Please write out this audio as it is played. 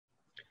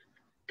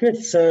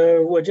Good.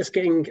 So we're just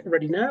getting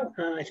ready now.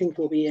 I think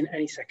we'll be in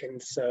any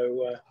second.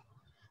 So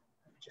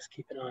just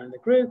keep an eye on the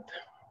group.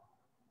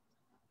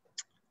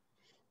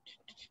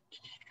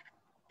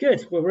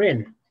 Good. Well, we're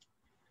in.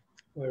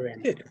 We're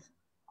in. Good.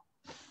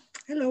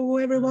 Hello,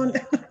 everyone.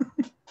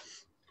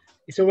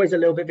 It's always a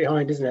little bit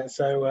behind, isn't it?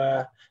 So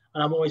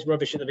I'm always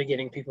rubbish at the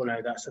beginning. People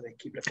know that, so they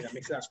keep looking at me.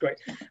 So that's great.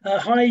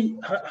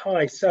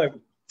 Hi. So,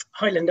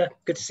 hi, Linda.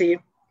 Good to see you.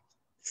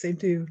 Same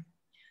to you.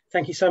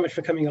 Thank you so much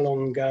for coming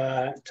along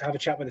to have a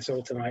chat with us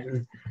all tonight.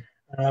 And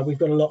we've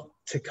got a lot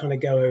to kind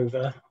of go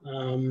over.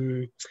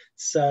 And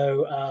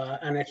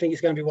I think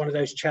it's going to be one of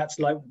those chats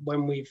like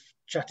when we've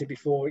chatted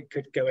before, it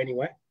could go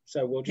anywhere.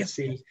 So we'll just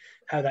see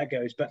how that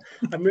goes. But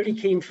I'm really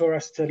keen for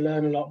us to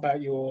learn a lot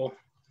about your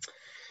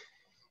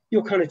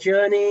kind of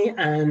journey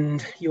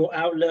and your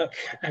outlook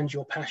and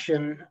your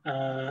passion.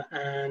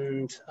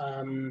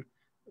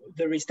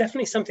 There is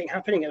definitely something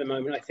happening at the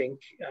moment, I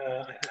think.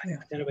 I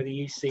don't know whether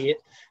you see it,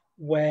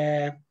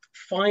 where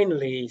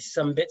finally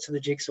some bits of the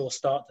jigsaw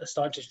start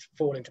to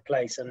fall into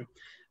place, and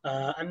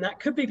that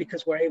could be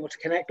because we're able to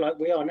connect like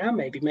we are now.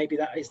 Maybe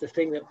that is the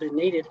thing that's been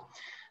needed.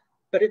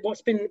 But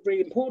what's been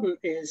really important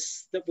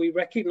is that we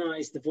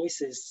recognize the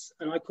voices,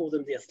 and I call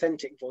them the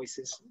authentic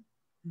voices,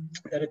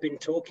 that have been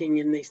talking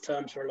in these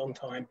terms for a long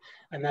time,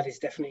 and that is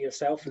definitely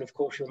yourself and of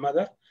course your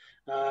mother.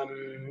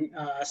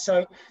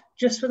 So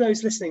just for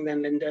those listening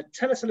then, Linda,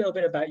 tell us a little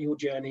bit about your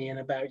journey and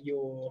about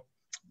your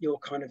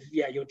kind of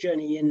your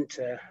journey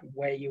into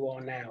where you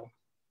are now.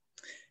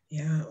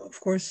 Yeah, of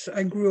course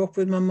I grew up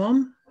with my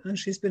mom, and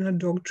she's been a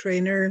dog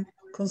trainer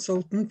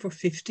consultant for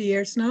 50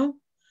 years now,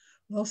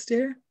 last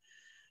year.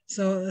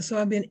 So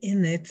I've been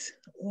in it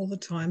all the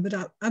time, but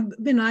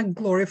I've been a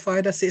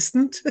glorified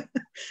assistant.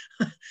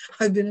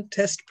 I've been a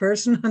test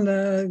person and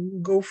a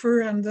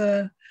gopher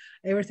and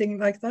everything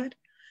like that.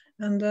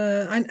 And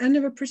I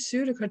never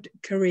pursued a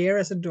career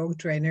as a dog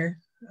trainer.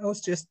 I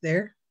was just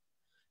there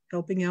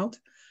helping out.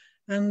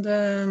 And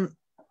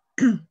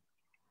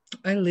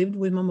I lived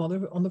with my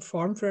mother on the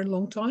farm for a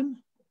long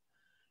time.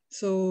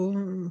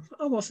 So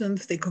I was in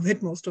the thick of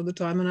it most of the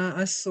time. And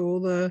I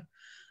saw the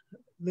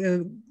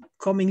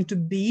coming to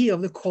be of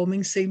the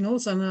calming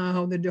signals and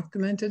how they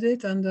documented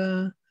it.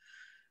 And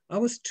I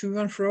was to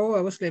and fro.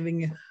 I was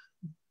living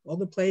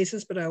other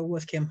places, but I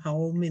always came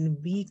home in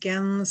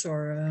weekends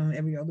or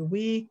every other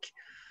week.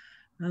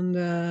 And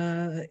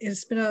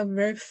it's been a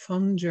very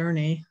fun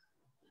journey.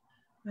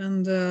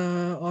 And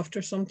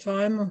after some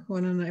time,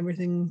 when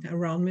everything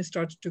around me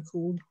started to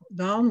cool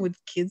down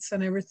with kids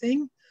and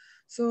everything,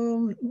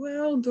 so,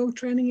 well, dog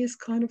training is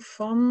kind of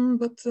fun,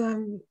 but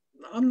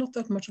I'm not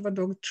that much of a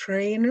dog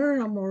trainer.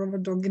 I'm more of a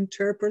dog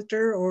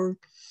interpreter or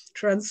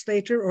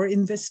translator or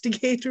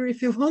investigator,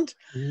 if you want.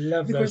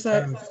 Love because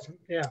those terms.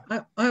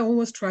 I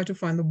always try to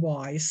find the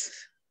whys.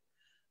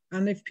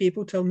 And if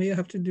people tell me you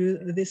have to do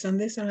this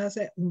and this, and I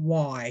say,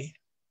 why?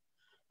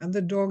 And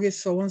the dog is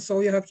so and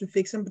so, you have to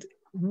fix him. But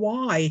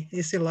why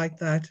is he like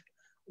that?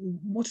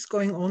 What's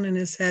going on in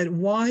his head?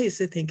 Why is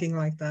he thinking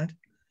like that?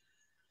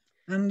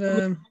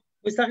 And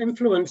was that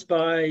influenced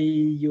by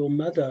your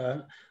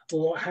mother,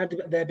 or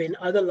had there been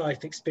other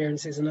life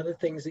experiences and other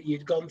things that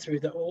you'd gone through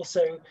that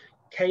also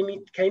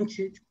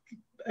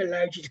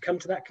allowed you to come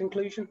to that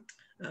conclusion?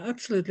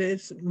 Absolutely.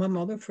 It's my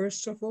mother,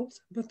 first of all,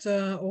 but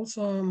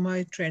also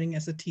my training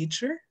as a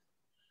teacher.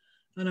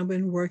 And I've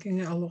been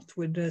working a lot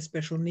with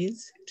special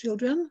needs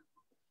children.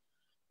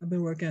 I've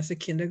been working as a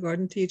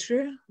kindergarten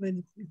teacher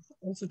with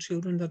also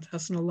children that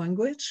has no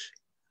language.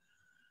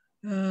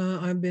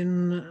 I've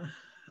been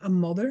a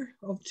mother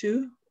of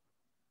 2,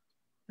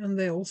 and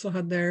they also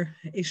had their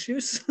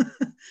issues.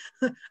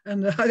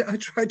 And I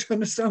try to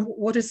understand,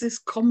 what is this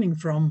coming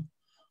from?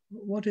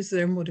 What is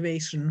their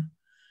motivation?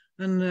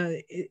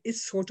 And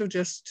it's sort of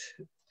just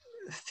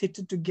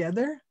fitted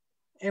together,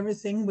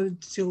 everything with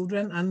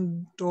children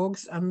and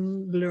dogs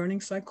and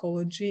learning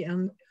psychology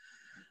and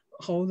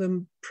how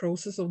the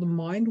process of the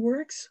mind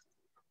works.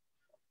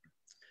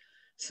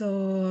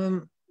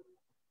 So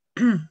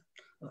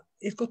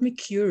it got me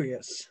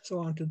curious, so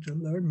I wanted to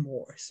learn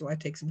more. So I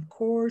take some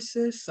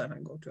courses, and I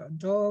go to a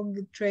dog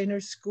trainer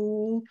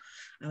school,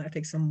 and I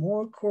take some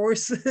more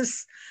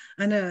courses.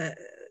 And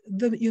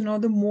the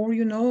more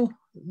you know,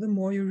 the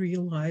more you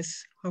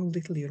realize how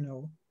little you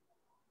know.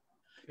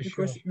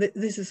 Because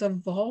this is a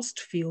vast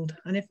field,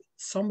 and if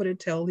somebody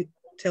tell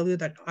you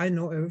that I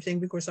know everything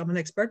because I'm an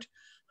expert,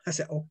 I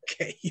say,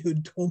 okay, you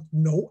don't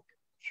know.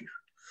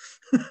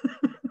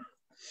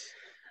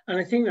 And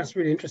I think that's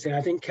really interesting.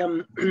 I think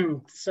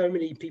so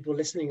many people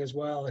listening as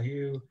well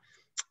who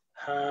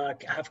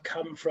have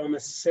come from a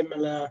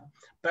similar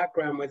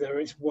background, whether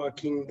it's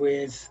working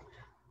with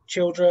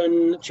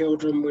children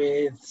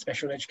with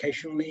special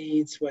educational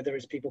needs, whether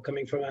it's people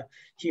coming from a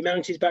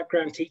humanities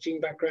background, teaching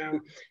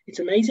background. It's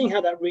amazing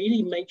how that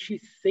really makes you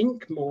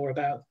think more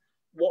about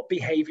what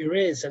behavior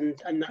is, and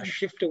that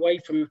shift away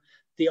from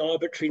the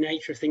arbitrary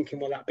nature of thinking,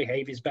 well, that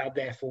behavior is bad,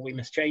 therefore we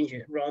must change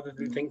it, rather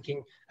than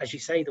thinking, as you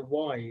say, the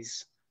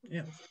whys.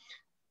 Yeah.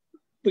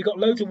 We've got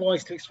loads of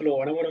whys to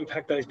explore, and I want to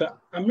unpack those, but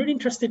I'm really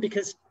interested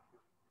because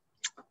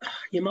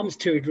your mum's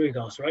Turid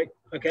Rugaas, right?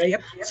 Okay.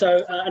 Yep.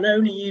 So, and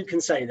only you can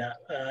say that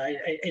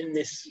in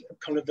this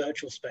kind of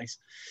virtual space.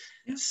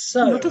 Yeah.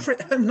 So,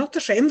 I'm not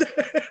ashamed.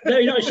 No,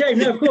 you're not ashamed.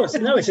 No, of course.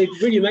 No, it's a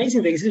really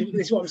amazing thing. This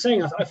is what I'm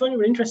saying. I find it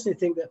really interesting to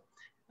think that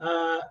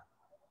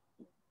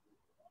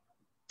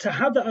to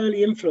have that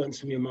early influence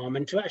from your mum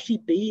and to actually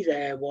be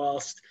there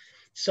whilst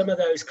some of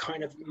those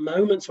kind of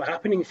moments were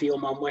happening for your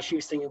mum where she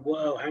was thinking,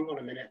 whoa, hang on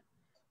a minute.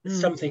 There's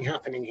something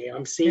happening here.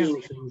 I'm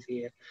seeing things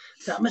here.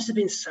 That must have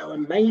been so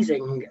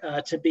amazing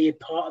to be a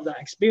part of that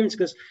experience,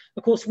 because,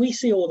 of course, we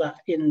see all that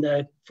in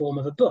the form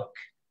of a book,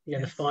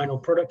 the final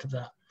product of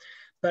that.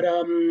 But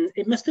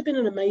it must have been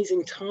an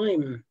amazing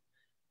time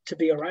to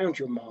be around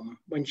your mum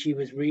when she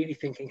was really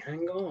thinking,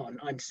 hang on,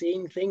 I'm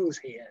seeing things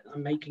here.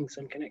 I'm making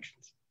some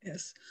connections.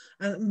 Yes.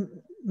 And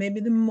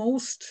maybe the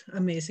most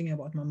amazing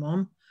about my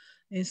mom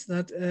is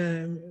that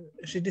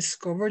she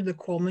discovered the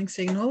calming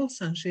signals,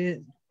 and she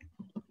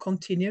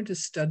continued to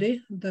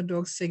study the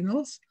dog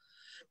signals,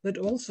 but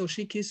also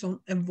she keeps on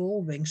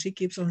evolving. She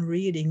keeps on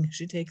reading.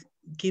 She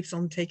keeps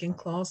on taking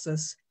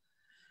classes.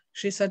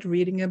 She started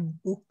reading a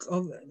book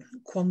of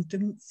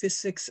quantum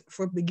physics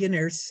for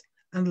beginners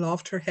and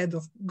laughed her head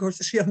off because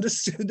she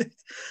understood it.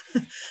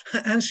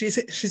 And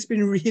she's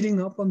been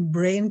reading up on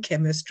brain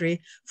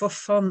chemistry for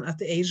fun at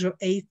the age of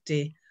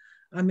 80.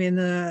 I mean,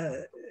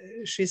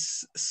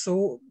 she's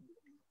so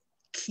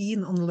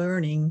keen on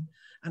learning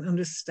and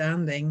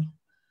understanding.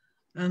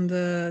 And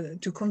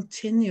to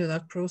continue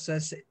that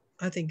process,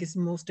 I think is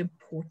the most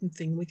important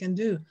thing we can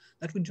do,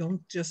 that we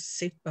don't just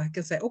sit back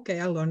and say, okay,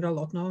 I learned a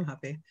lot, now I'm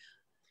happy.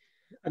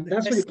 And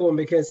that's really important,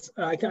 because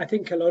I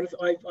think a lot of,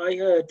 I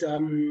heard,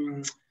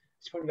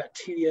 it's probably about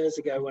 2 years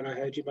ago when I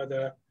heard your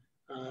mother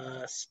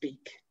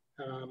speak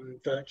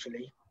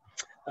virtually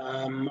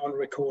on a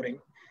recording.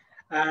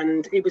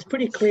 And it was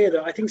pretty clear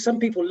that I think some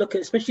people look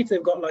at, especially if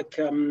they've got like,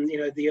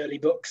 the early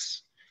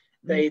books,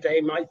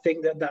 they might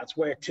think that that's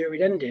where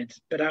Turid ended,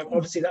 but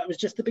obviously that was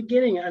just the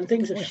beginning, and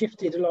things have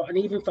shifted a lot. And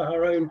even for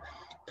her own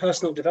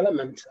personal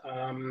development,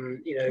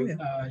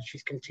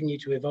 she's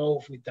continued to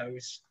evolve with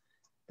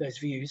those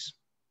views.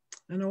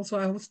 And also,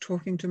 I was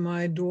talking to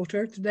my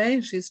daughter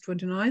today. She's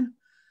 29,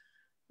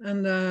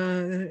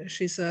 and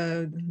she's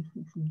a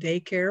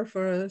daycare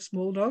for a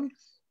small dog.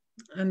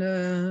 And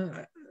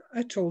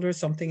I told her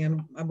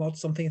something about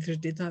something she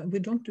did. We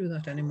don't do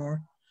that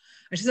anymore.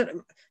 And she said,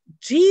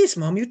 geez,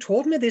 Mom, you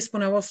told me this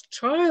when I was a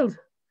child.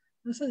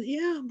 I said,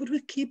 yeah, but we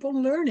keep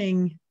on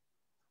learning.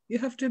 You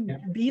have to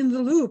be in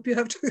the loop. You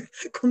have to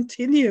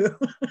continue.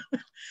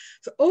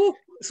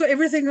 So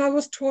everything I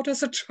was taught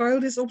as a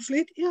child is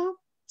obsolete? Yeah,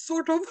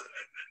 sort of.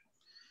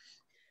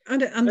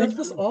 And that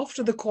was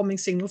after the calming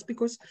signals,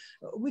 because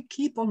we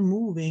keep on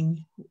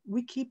moving.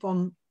 We keep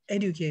on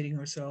educating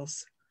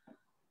ourselves.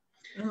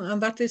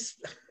 And that is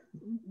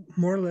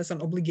more or less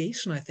an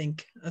obligation, I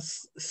think,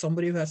 as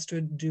somebody who has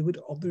to do with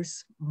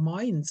others'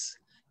 minds,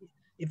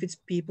 if it's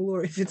people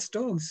or if it's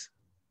dogs.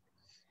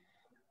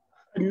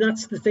 And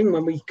that's the thing,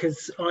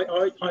 because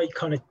I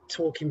kind of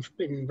talk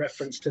in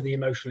reference to the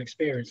emotional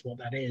experience, what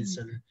that is.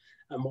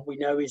 And what we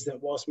know is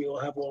that whilst we all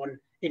have one,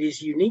 it is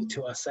unique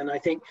to us. And I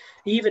think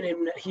even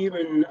in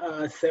human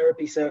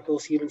therapy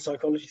circles, human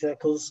psychology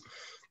circles,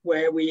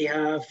 where we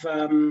have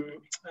a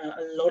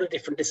lot of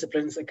different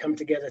disciplines that come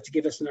together to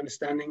give us an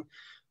understanding,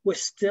 we're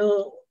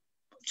still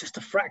just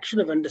a fraction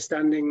of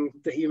understanding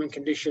the human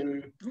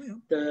condition,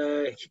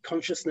 the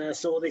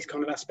consciousness, all these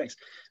kind of aspects,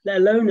 let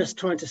alone us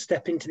trying to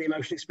step into the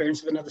emotional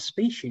experience of another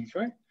species,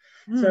 right?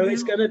 So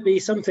it's going to be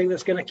something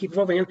that's going to keep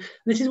evolving. And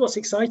this is what's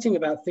exciting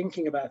about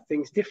thinking about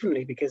things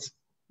differently, because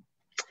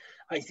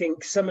I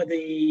think some of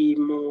the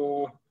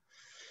more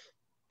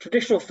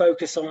traditional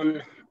focus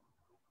on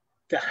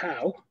the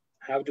how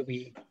do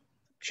we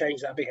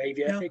change that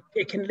behavior,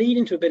 it can lead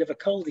into a bit of a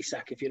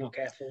cul-de-sac if you're not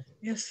careful.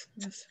 Yes.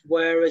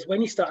 Whereas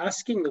when you start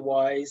asking the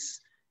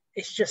whys,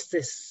 it's just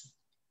this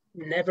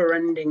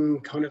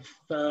never-ending kind of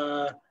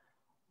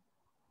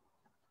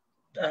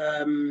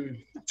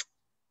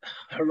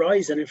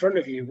horizon in front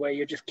of you, where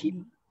you just keep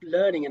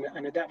learning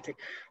and adapting.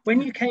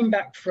 When you came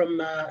back from,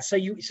 so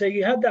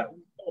you had that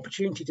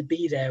opportunity to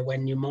be there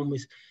when your mum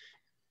was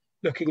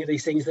looking at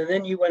these things, and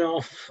then you went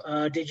off,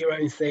 did your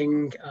own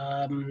thing,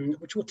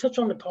 which we'll touch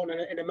on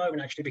in a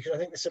moment, actually, because I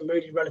think there's some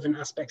really relevant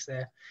aspects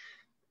there.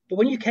 But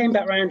when you came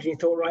back around and you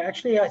thought, right,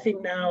 actually, I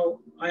think now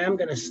I am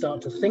going to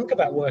start to think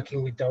about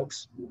working with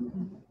dogs.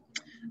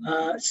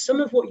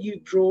 Some of what you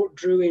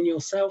drew in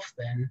yourself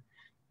then,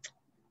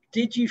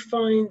 did you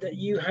find that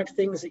you had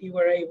things that you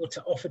were able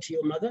to offer to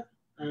your mother,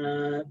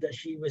 that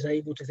she was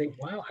able to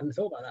think, wow, I hadn't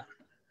thought about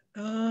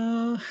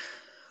that?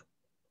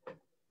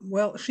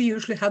 Well, she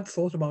usually had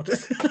thought about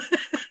it.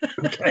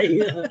 Okay.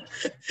 Yeah.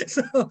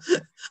 So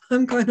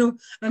I'm kind of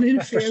an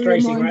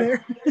inferior mind, right?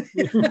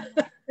 There.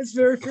 It's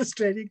very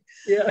frustrating.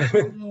 Yeah.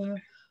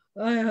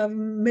 I have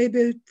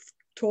maybe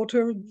taught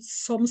her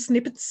some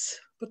snippets,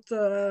 but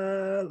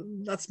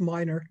that's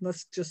minor.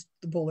 That's just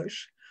the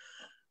polish.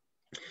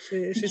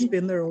 She's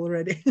been there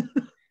already.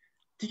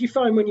 Did you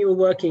find when you were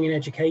working in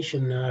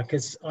education,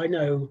 because I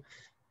know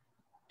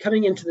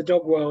coming into the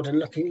dog world and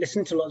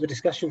listening to a lot of the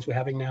discussions we're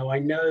having now, I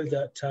know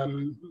that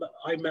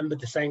I remember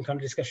the same kind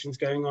of discussions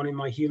going on in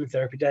my human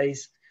therapy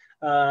days,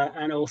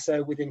 and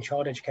also within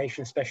child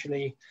education,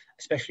 especially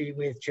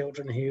with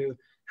children who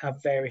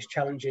have various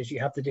challenges. You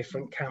have the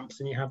different camps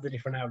and you have the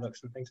different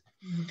outlooks and things.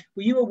 Mm-hmm.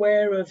 Were you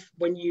aware of,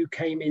 when you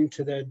came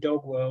into the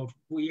dog world,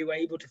 were you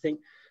able to think,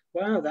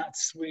 wow,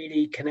 that's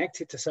really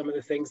connected to some of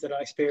the things that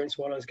I experienced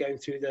while I was going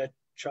through the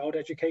child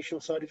educational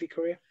side of your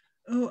career?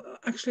 Oh,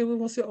 actually, it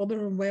was the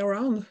other way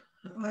around.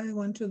 I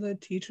went to the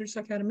teachers'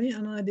 academy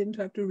and I didn't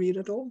have to read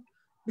at all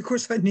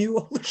because I knew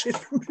all the shit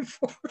from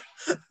before.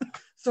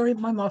 Sorry,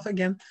 my mouth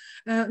again.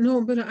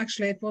 No, but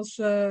actually it was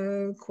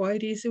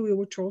quite easy. We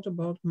were taught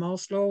about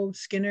Maslow,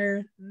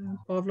 Skinner,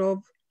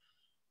 Pavlov,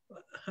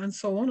 and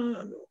so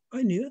on.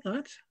 I knew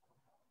that.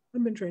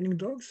 I've been training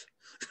dogs.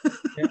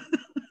 Yeah.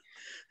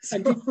 So,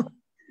 and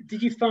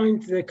did you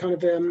find the kind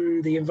of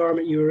the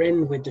environment you were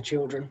in with the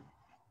children,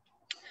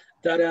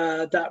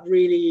 that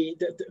really,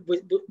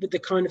 with the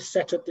kind of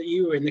setup that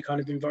you were in, the kind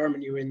of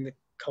environment you were in, the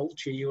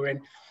culture you were in,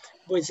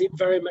 was it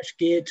very much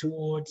geared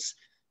towards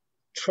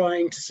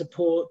trying to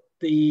support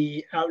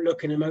the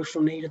outlook and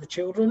emotional need of the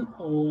children?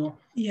 Or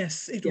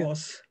yes, it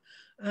was.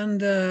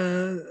 And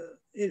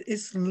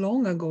it's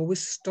long ago we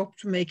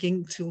stopped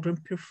making children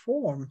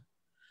perform.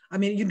 I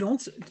mean, you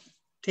don't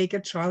take a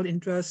child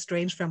into a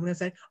strange family and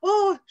say,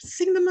 oh,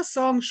 sing them a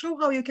song, show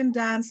how you can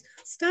dance,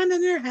 stand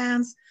on your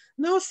hands,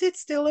 no, sit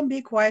still and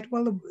be quiet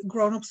while the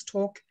grown-ups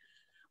talk.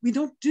 We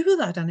don't do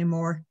that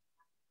anymore.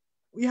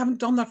 We haven't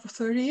done that for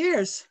 30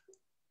 years.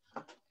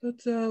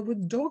 But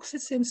with dogs,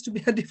 it seems to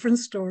be a different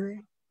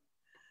story.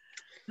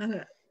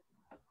 Yeah,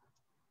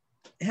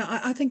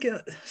 I think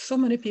so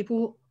many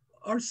people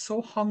are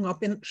so hung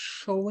up in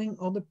showing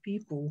other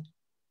people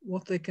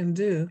what they can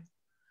do.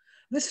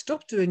 They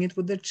stop doing it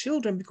with their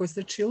children because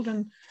the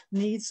children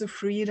needs the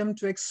freedom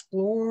to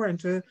explore and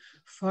to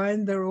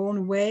find their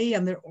own way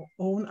and their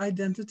own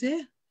identity.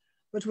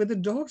 But with the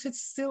dogs,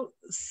 it's still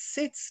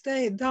sit,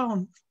 stay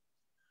down.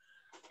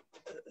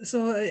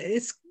 So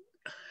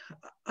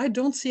I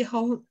don't see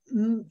how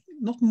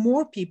not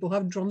more people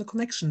have drawn the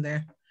connection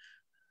there.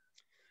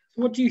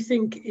 What do you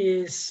think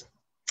is,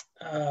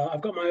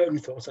 I've got my own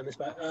thoughts on this,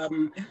 but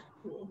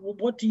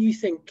what do you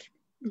think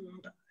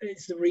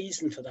is the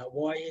reason for that?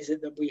 Why is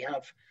it that we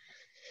have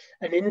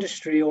an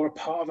industry or a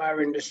part of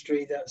our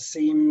industry that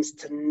seems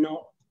to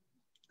not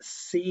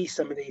see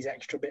some of these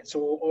extra bits,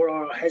 or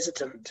are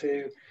hesitant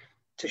to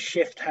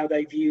shift how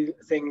they view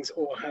things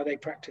or how they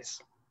practice?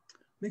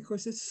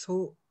 Because it's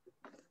so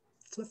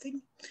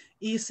fluffy,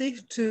 easy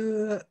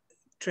to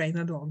train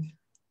a dog,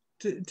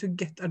 to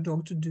get a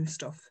dog to do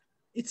stuff.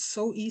 It's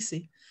so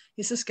easy.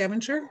 He's a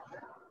scavenger.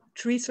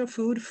 Treats are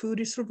food. Food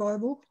is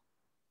survival.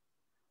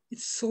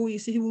 It's so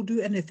easy. He will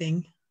do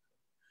anything.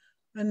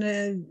 And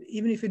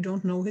even if you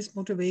don't know his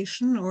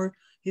motivation or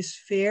his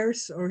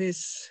fears or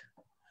his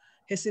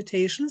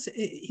hesitations,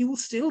 he will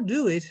still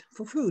do it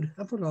for food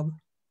and for love.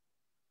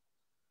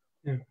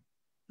 Yeah.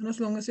 And as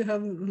long as you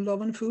have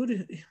love and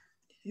food,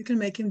 you can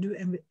make him do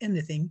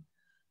anything.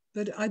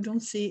 But I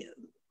don't see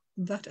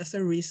that as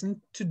a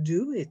reason to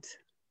do it.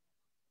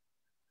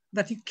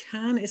 That you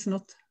can is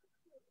not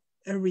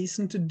a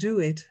reason to do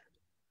it.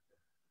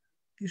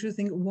 You should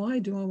think, why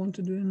do I want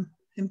to do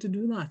him to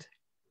do that?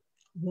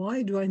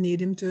 Why do I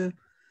need him to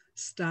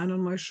stand on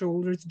my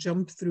shoulders,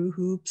 jump through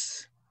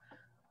hoops,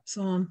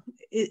 so on?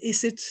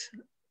 Is it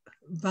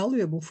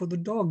valuable for the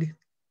dog?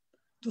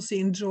 Does he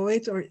enjoy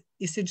it, or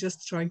is he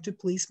just trying to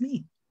please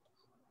me?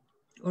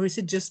 Or is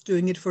it just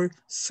doing it for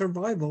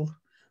survival,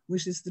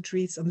 which is the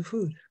treats and the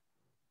food?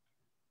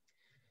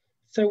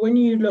 So when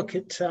you look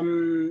at,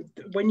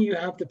 when you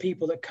have the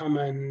people that come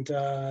and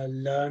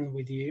learn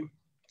with you,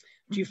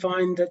 do you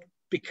find that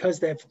because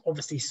they've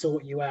obviously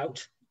sought you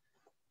out,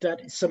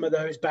 that some of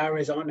those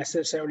barriers aren't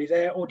necessarily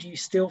there? Or do you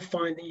still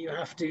find that you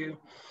have to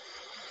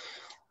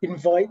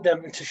invite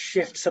them to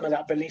shift some of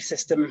that belief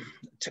system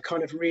to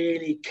kind of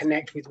really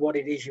connect with what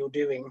it is you're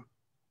doing,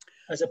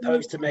 as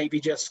opposed to maybe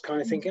just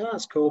kind of thinking, oh,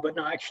 that's cool, but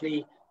not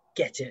actually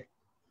get it?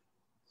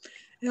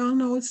 Yeah,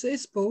 no,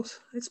 it's both.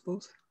 It's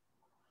both.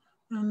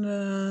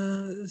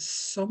 And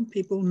some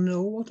people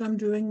know what I'm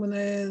doing when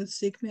they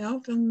seek me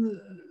out, and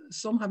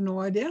some have no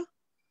idea.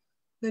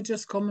 They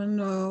just come and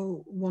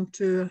want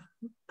to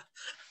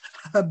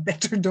have a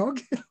better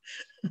dog.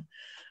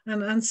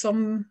 and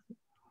some,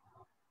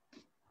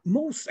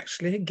 most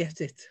actually get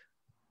it.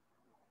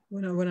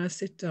 When I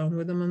sit down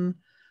with them and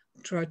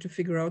try to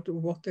figure out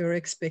what they're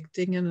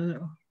expecting, and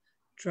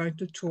try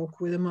to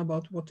talk with them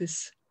about what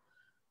is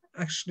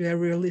actually a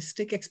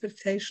realistic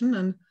expectation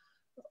and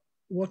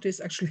what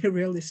is actually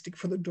realistic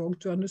for the dog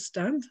to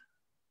understand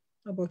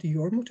about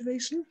your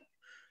motivation.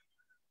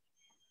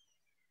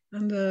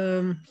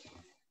 And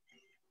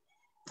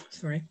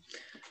sorry.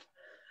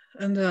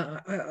 And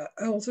I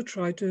also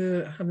try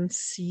to have them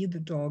see the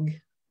dog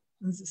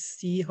and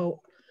see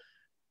how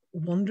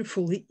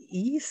wonderfully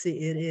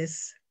easy it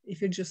is if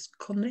you just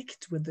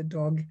connect with the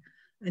dog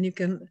and you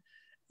can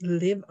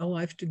live a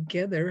life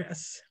together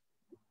as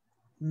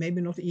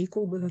maybe not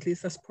equal, but at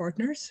least as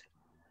partners.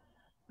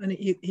 And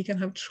he can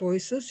have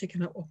choices, he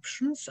can have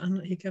options,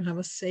 and he can have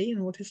a say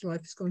in what his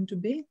life is going to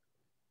be.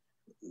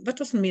 That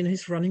doesn't mean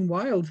he's running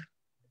wild.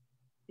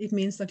 It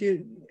means that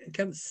you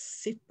can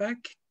sit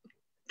back,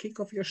 kick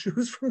off your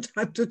shoes from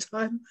time to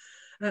time,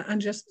 and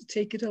just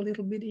take it a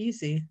little bit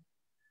easy.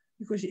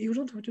 Because you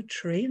don't have to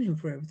train him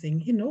for everything.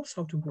 He knows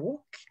how to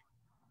walk.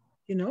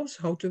 He knows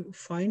how to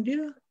find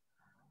you.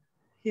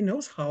 He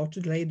knows how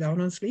to lay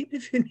down and sleep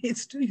if he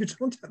needs to. You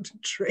don't have to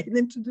train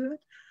him to do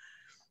it.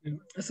 Yeah.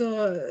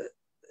 So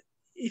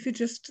if you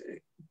just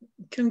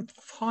can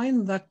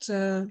find that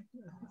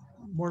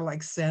more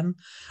like Zen,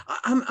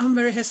 I'm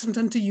very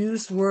hesitant to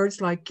use words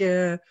like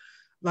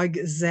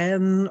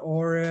Zen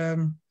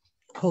or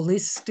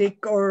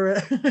holistic or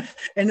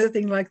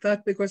anything like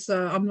that, because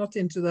I'm not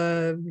into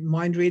the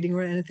mind reading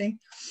or anything.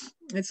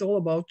 It's all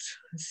about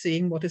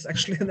seeing what is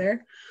actually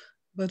there.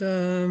 But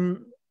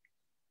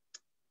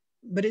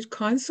it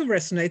kind of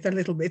resonates a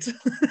little bit.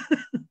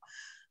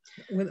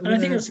 And I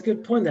think that's a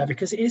good point there,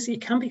 because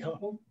it can be hard.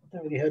 Oh, I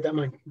don't really heard that.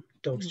 My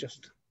dog's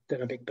just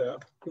done a big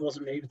burp. It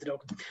wasn't me, it was the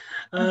dog.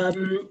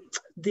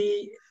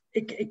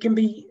 It can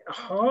be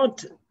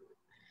hard.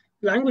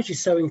 Language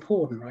is so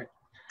important, right?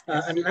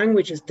 And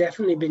language has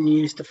definitely been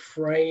used to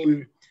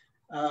frame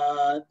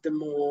the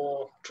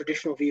more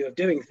traditional view of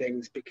doing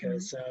things,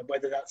 because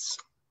whether that's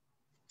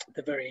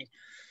the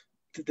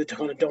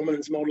kind of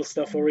dominance model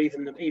stuff, or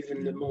even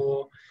the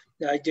more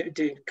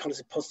do kind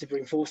of positive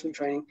reinforcement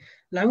training,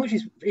 language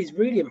is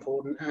really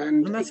important,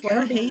 and that's why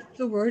I hate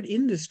the word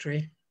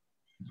industry.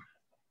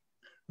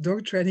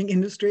 Dog training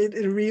industry,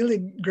 it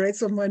really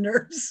grates on my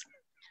nerves.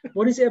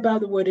 What is it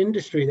about the word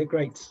industry that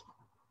grates?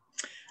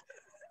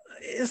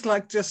 It's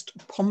like just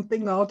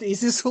pumping out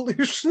easy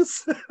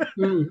solutions.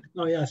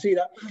 Oh yeah, I see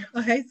that.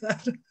 I hate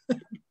that.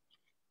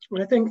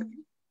 Well, I think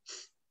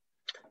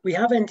we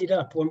have ended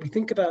up, when we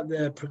think about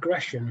the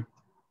progression,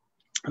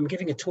 I'm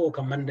giving a talk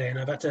on Monday, and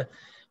I've had to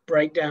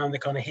break down the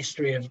kind of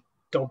history of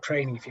dog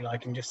training, if you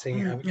like, and just see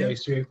how it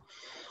goes through.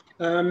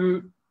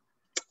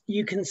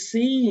 You can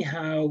see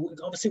how,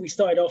 obviously, we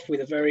started off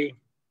with a very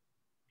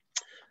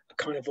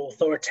kind of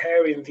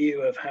authoritarian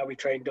view of how we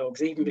train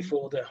dogs, even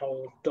before the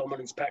whole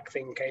dominance pack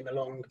thing came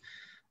along.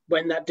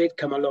 When that did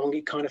come along,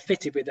 it kind of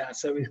fitted with that,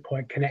 so it was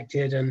quite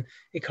connected, and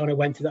it kind of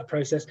went through that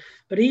process.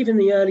 But even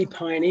the early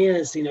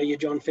pioneers, you know, your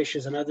John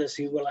Fishers and others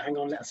who were like, hang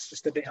on, that's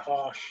just a bit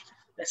harsh,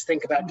 let's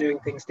think about doing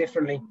things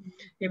differently.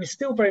 It was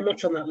still very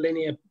much on that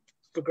linear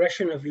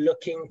progression of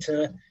looking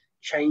to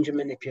change and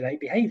manipulate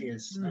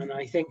behaviors. And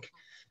I think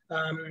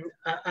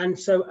and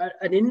so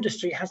an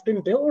industry has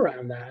been built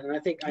around that, and I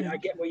think I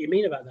get what you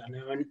mean about that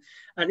now,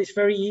 and it's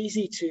very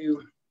easy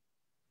to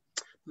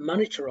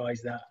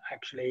monetize that,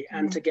 actually,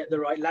 and to get the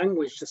right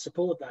language to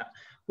support that,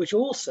 which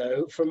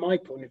also, from my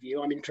point of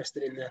view, I'm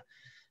interested in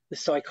the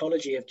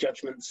psychology of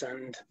judgments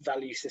and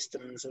value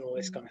systems and all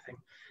this kind of thing.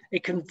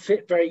 It can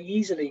fit very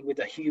easily with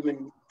a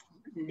human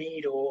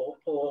need or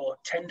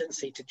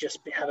tendency to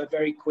just have a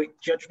very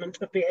quick judgment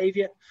of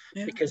behavior,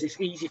 because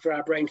it's easy for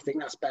our brain to think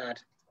that's bad,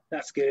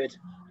 that's good.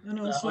 And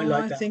also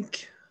I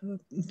think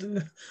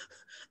the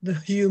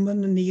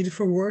human need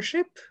for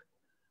worship,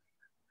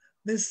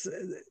 this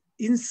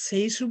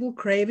insatiable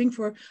craving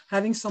for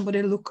having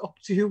somebody look up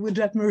to you with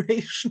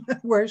admiration and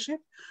worship.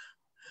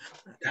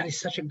 That is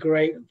such a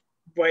great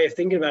way of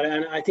thinking about it.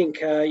 And I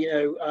think I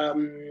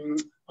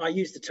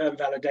use the term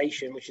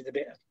validation, which is a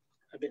bit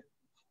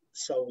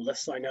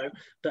soulless, I know,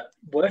 but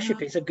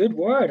worship is a good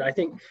word, I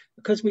think,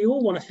 because we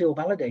all want to feel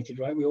validated,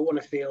 right? We all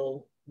want to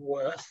feel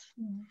worth.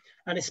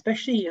 And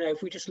especially, you know,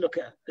 if we just look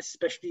at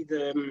especially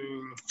the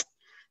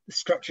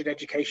structured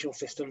educational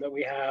system that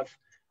we have,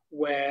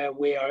 where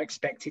we are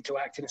expected to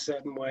act in a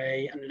certain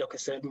way and look a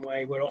certain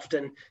way, we're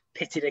often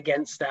pitted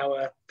against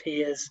our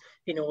peers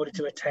in order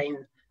to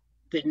attain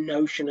the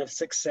notion of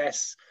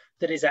success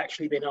that has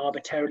actually been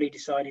arbitrarily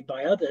decided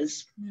by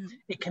others.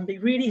 It can be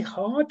really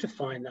hard to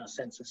find that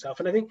sense of self.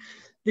 And I think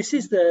this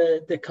is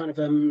the kind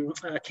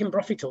of Kim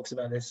Brophy talks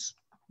about this,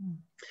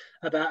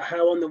 about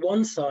how on the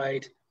one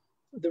side,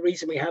 the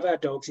reason we have our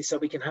dogs is so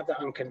we can have that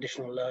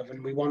unconditional love,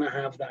 and we want to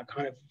have that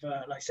kind of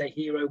like say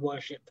hero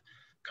worship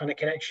kind of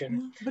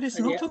connection. But it's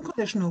not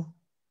unconditional.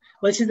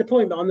 Well, this is the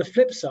point, but on the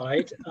flip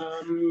side,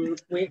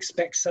 we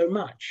expect so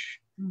much,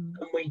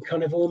 and we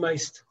kind of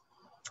almost,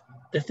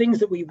 the things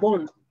that we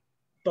want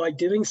by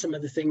doing some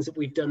of the things that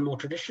we've done more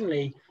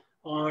traditionally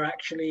are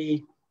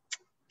actually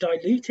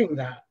diluting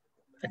that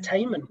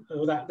attainment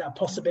or that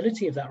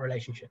possibility of that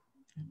relationship.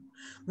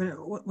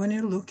 When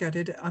you look at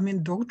it, I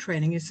mean, dog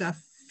training is a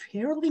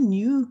fairly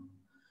new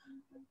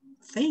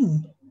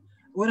thing.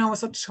 When I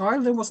was a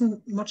child, there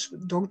wasn't much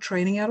dog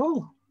training at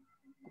all.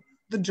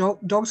 The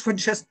dogs were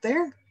just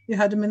there. You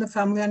had them in the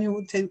family, and you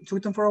would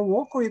took them for a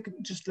walk, or you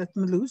could just let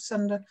them loose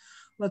and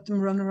let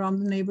them run around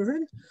the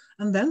neighborhood.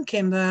 And then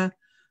came the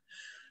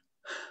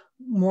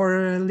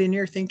more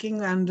linear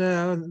thinking, and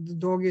the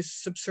dog is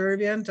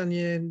subservient, and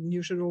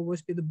you should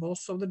always be the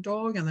boss of the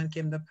dog. And then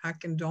came the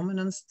pack and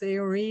dominance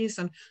theories,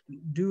 and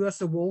do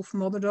as a wolf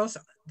mother does.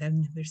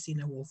 Then never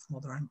seen a wolf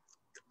mother. I'm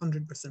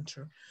 100%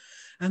 sure.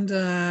 And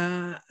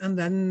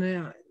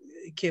then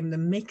came the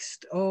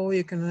mixed. Oh,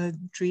 you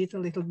can treat a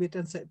little bit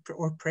and say,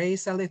 or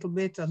praise a little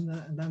bit, and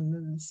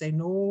then say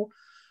no.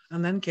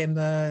 And then came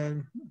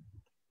the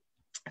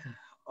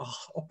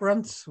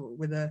operant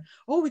with a,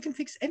 oh, we can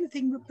fix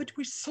anything, but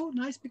we're so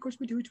nice because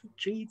we do it with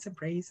treats and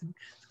praise and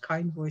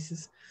kind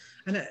voices.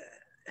 And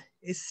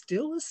it's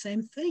still the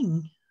same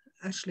thing.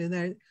 Actually,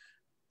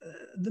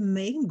 the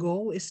main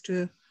goal is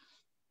to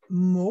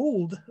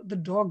mold the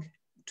dog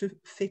to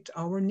fit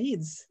our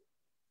needs.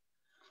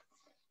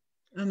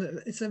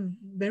 And it's a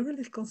very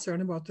little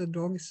concern about the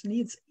dog's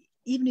needs,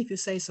 even if you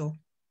say so.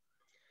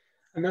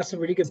 And that's a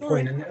really good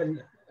point.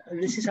 And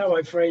this is how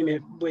I frame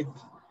it with,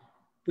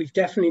 we've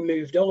definitely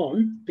moved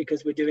on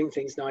because we're doing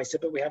things nicer,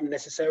 but we haven't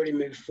necessarily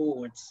moved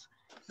forwards.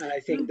 And I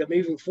think the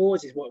moving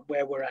forwards is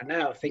where we're at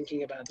now,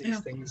 thinking about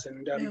these things.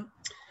 And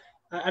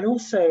and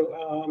also,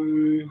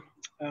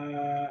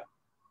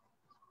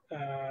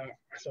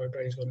 sorry,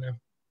 brain's gone now.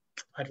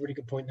 I had a really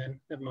good point then.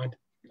 Never mind.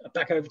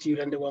 Back over to you,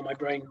 Linda, while my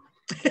brain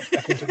gets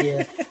back into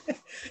gear.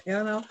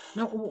 No,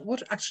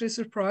 what actually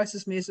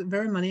surprises me is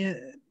very many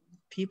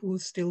people who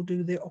still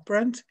do the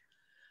operant,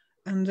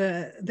 and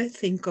they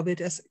think of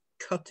it as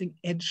cutting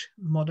edge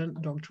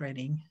modern dog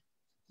training.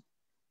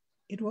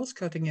 It was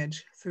cutting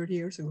edge 30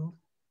 years ago,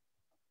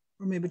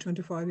 or maybe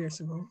 25 years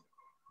ago.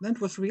 That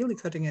was really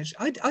cutting edge.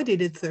 I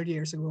did it 30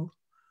 years ago.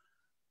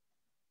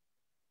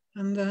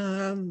 And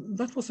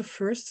that was the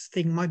first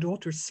thing my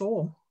daughter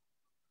saw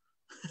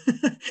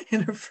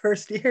in her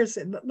first years.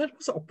 That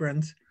was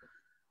operant.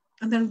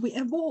 And then we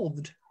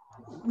evolved.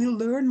 We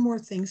learned more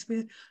things.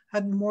 We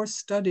had more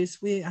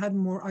studies. We had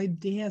more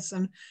ideas,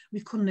 and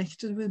we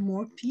connected with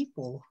more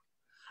people.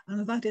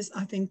 And that is,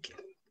 I think,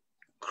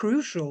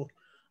 crucial,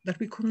 that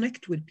we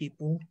connect with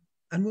people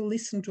and we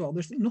listen to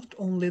others, not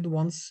only the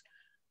ones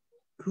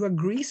who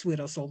agrees with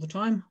us all the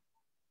time,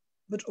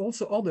 but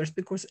also others,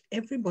 because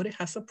everybody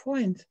has a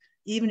point,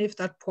 even if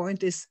that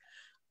point is,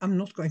 I'm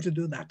not going to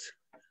do that.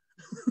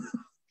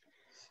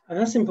 And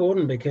that's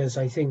important, because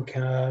I think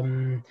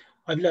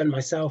I've learned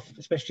myself,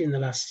 especially in the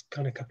last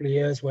kind of couple of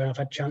years, where I've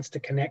had a chance to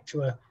connect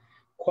to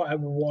quite a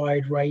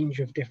wide range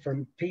of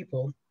different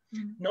people,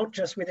 not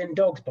just within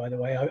dogs, by the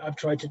way. I've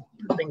tried to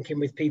link in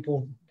with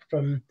people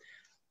from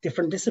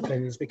different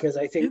disciplines, because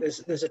I think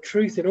there's a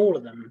truth in all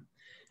of them.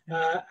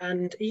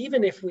 And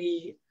even if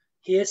we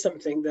hear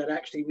something that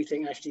actually we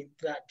think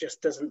that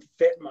just doesn't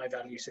fit my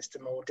value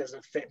system or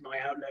doesn't fit my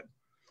outlook,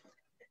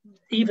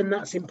 even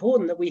that's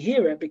important that we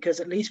hear it, because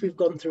at least we've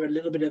gone through a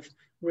little bit of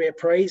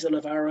reappraisal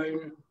of our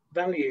own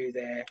value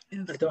there.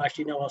 And I thought,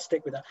 actually, no, I'll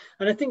stick with that.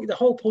 And I think the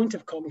whole point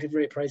of cognitive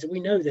reappraisal, we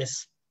know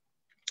this,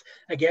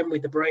 again,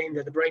 with the brain,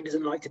 that the brain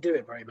doesn't like to do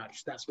it very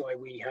much. That's why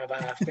we have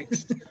our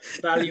fixed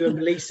value and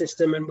belief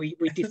system, and we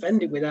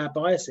defend it with our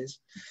biases.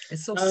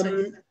 It's so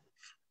safe.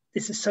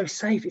 This is so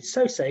safe. It's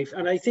so safe.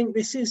 And I think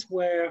this is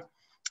where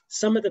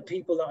some of the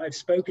people that I've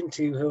spoken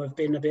to who have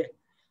been a bit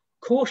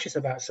cautious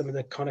about some of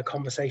the kind of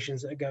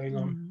conversations that are going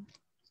on,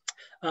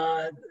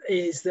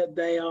 is that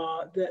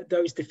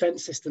those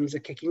defense systems are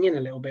kicking in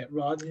a little bit,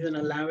 rather than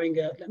allowing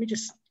let me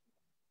just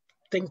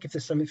think if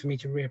there's something for me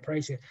to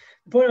reappraise here.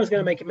 The point I was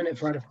going to make a minute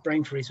for out of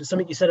brain freeze was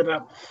something you said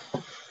about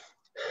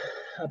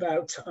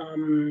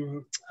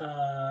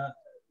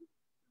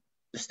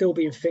still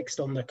being fixed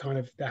on the kind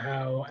of the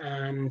how,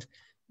 and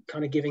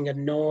kind of giving a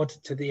nod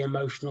to the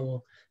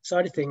emotional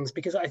side of things,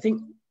 because I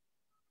think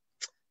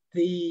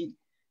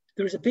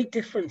there is a big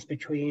difference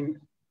between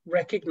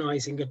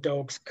recognizing a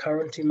dog's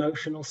current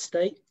emotional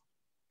state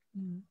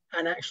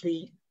and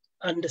actually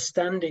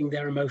understanding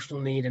their emotional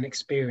need and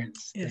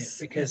experience.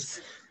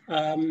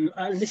 And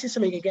this is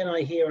something, again,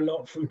 I hear a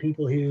lot from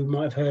people who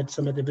might have heard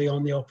some of the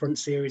Beyond the Operant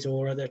series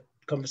or other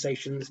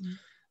conversations,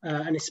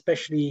 and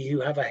especially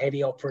who have a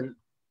heavy operant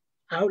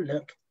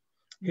outlook,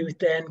 who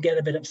then get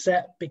a bit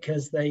upset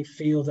because they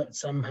feel that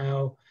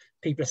somehow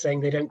people are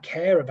saying they don't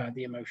care about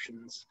the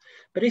emotions.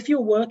 But if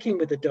you're working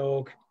with a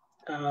dog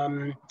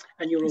and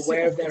you're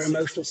aware of their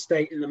emotional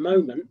state in the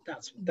moment,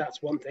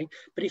 that's one thing.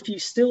 But if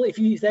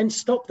you then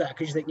stop that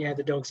because you think, yeah,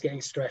 the dog's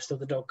getting stressed or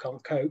the dog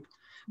can't cope,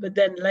 but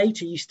then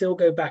later you still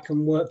go back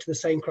and work to the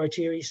same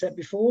criteria you set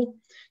before,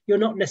 you're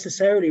not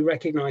necessarily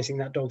recognizing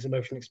that dog's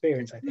emotional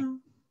experience, I think.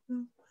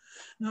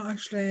 No,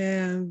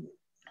 actually,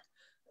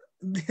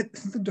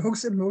 the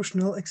dog's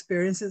emotional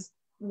experience is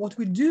what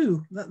we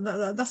do.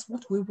 That's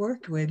what we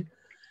work with.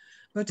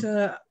 But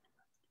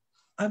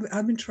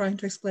I've been trying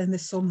to explain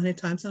this so many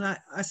times, and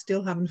I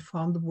still haven't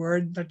found the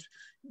word that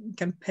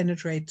can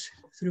penetrate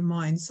through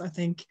minds, I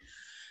think,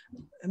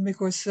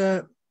 because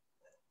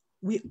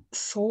we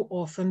so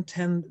often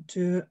tend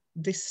to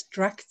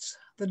distract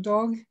the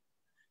dog,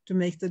 to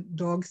make the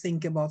dog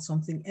think about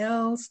something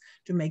else,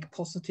 to make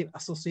positive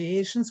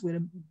associations with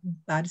a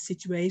bad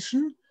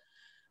situation.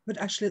 But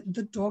actually,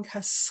 the dog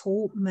has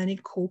so many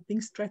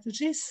coping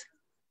strategies.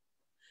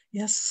 He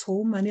has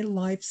so many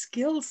life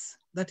skills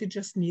that he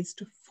just needs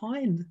to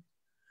find.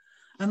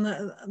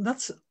 And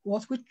that's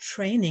what we're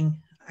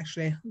training,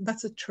 actually.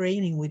 That's a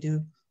training we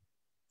do.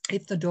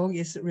 If the dog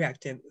is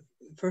reactive,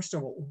 first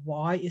of all,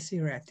 why is he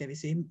reactive?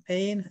 Is he in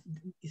pain?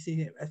 Is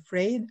he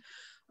afraid?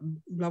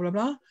 Blah, blah,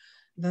 blah.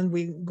 Then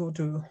we go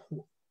to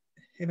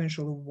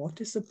eventually,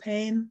 what is the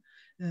pain?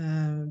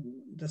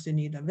 Does he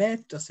need a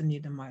vet? Does he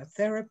need a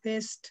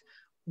myotherapist?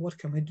 What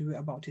can we do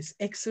about his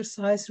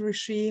exercise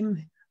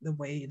regime, the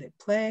way they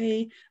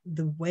play,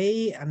 the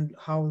way and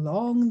how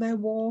long they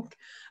walk,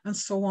 and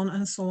so on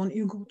and so on.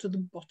 You go to the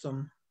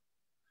bottom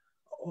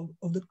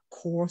of the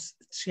course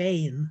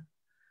chain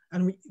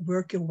and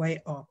work your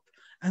way up.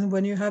 And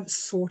when you have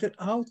sorted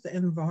out the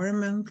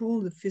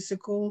environmental, the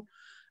physical,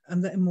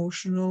 and the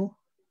emotional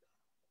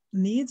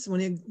needs,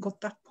 when you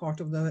got that part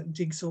of the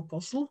jigsaw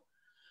puzzle,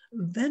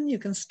 then you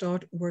can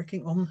start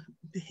working on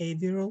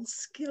behavioral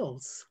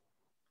skills.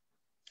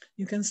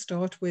 You can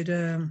start with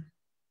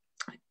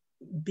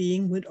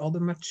being with other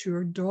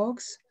mature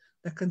dogs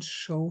that can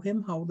show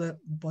him how the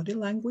body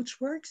language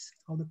works,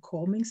 how the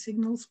calming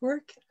signals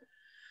work.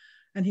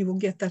 And he will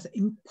get that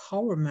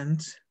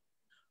empowerment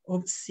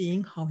of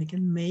seeing how he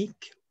can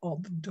make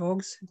other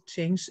dogs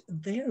change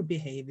their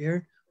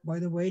behavior by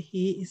the way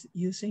he is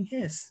using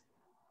his.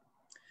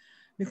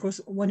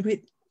 Because when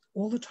we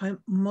all the time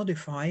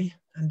modify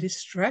and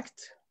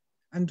distract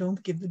and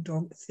don't give the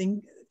dog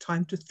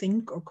time to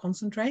think or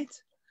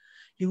concentrate,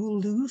 you will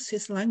lose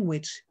his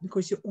language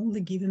because you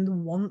only give him the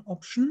one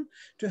option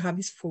to have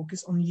his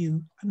focus on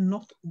you and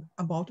not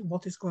about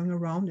what is going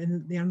around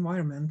in the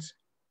environment.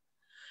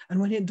 And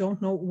when you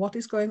don't know what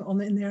is going on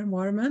in the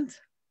environment,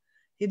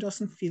 he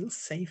doesn't feel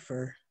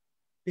safer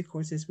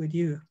because he's with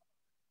you.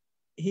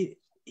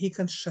 He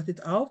can shut it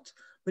out,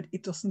 but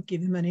it doesn't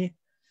give him any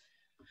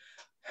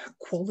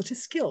quality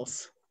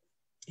skills.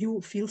 He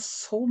will feel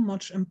so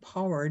much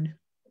empowered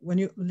when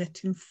you let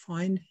him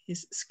find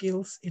his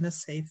skills in a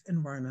safe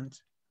environment.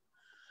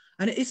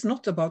 And it's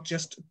not about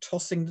just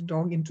tossing the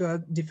dog into a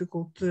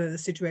difficult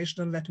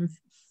situation and let him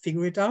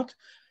figure it out.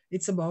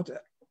 It's about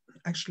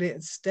actually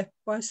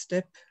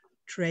step-by-step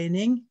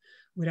training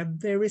with a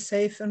very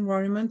safe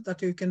environment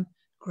that you can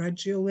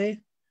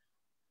gradually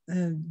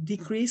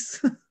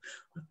decrease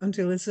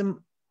until it's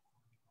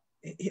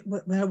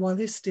while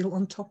he's still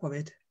on top of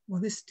it,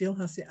 while he still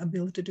has the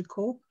ability to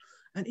cope.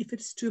 And if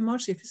it's too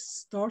much, if it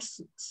starts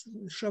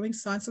showing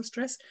signs of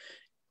stress,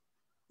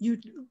 you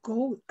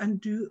go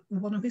and do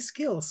one of his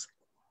skills.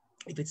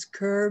 If it's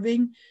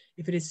curving,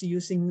 if it is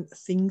using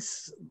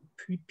things,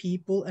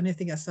 people,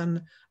 anything as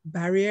a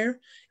barrier,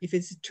 if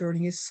it's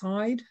turning his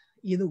side,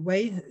 either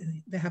way,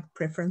 they have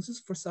preferences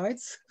for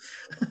sides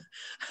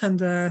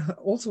and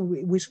also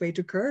which way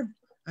to curve,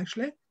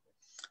 actually.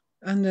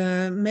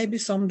 And maybe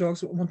some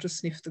dogs want to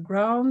sniff the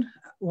ground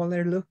while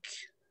they look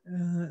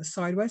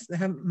sideways. They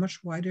have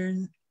much wider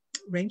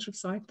range of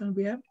sight than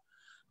we have,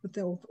 but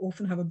they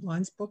often have a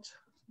blind spot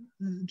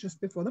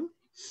just before them.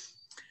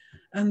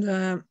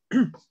 And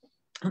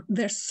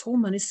there's so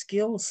many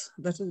skills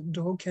that a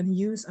dog can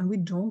use, and we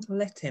don't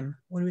let him.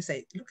 When we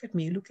say, look at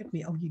me,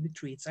 I'll give you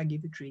treats, I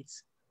give you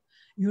treats.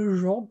 You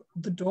rob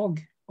the dog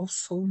of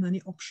so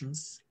many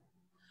options,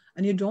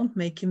 and you don't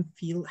make him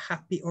feel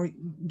happy or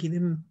give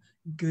him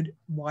good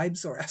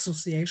vibes or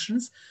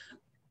associations.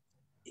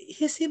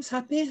 He seems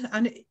happy,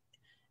 and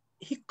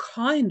he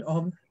kind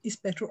of is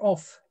better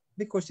off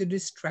because you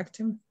distract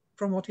him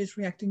from what he's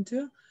reacting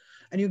to,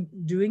 and you're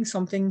doing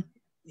something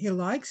he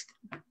likes,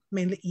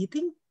 mainly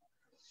eating,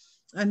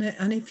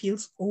 and he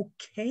feels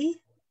okay,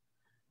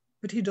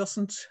 but he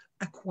doesn't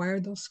acquire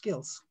those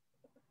skills.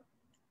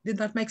 Did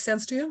that make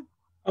sense to you?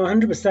 Oh,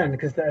 100%,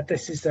 because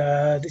this is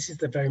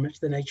the very much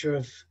the nature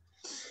of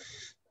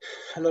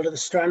a lot of the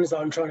strands that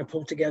I'm trying to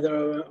pull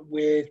together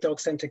with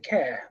dog-centered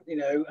care,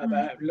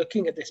 about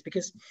looking at this,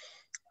 because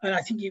and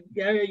I think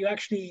you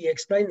actually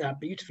explained that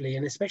beautifully,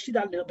 and especially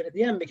that little bit at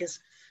the end, because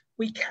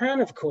we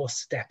can, of course,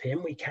 step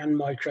in, we can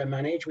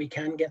micromanage, we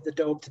can get the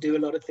dog to do a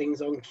lot of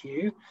things on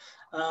cue,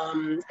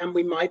 and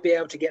we might be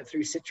able to get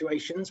through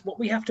situations. What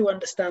we have to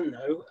understand,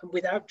 though,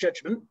 without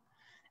judgment,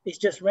 is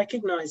just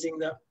recognizing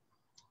that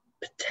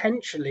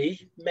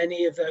potentially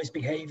many of those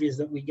behaviors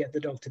that we get the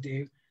dog to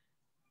do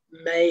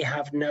may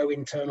have no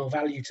internal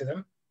value to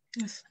them.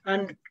 Yes.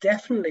 And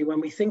definitely when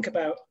we think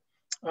about,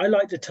 I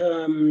like the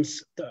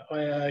terms that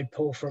I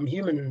pull from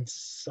human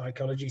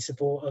psychology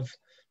support of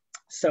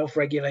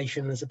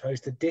self-regulation as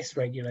opposed to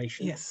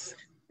dysregulation. Yes.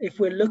 If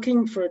we're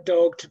looking for a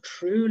dog to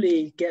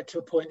truly get to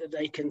a point that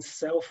they can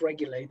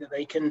self-regulate, that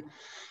they can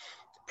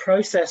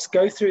process,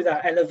 go through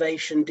that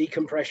elevation,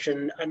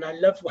 decompression, and I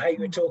love how you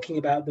were talking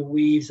about the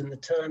weaves and the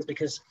turns,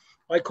 because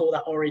I call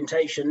that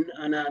orientation,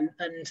 and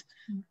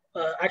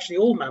actually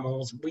all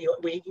mammals,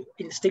 we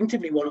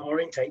instinctively want to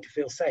orientate to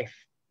feel safe.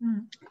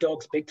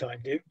 Dogs big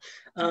time do.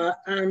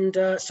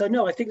 So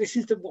no, I think this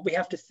is what we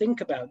have to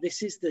think about.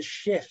 This is the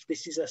shift.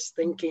 This is us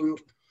thinking,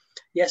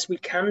 yes, we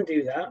can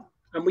do that,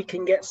 and we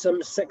can get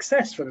some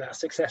success from that,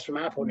 success from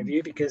our point of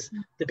view, because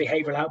the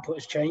behavioral output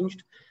has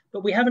changed,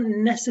 but we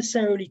haven't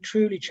necessarily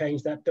truly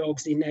changed that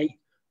dog's innate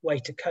way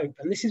to cope.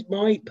 And this is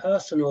my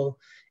personal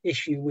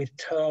issue with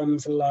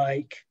terms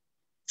like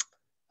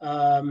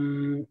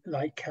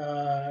like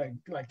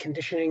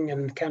conditioning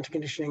and counter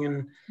conditioning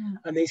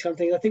and these kind of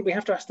things. I think we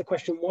have to ask the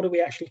question: what are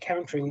we actually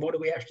countering? What are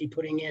we actually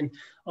putting in?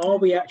 Are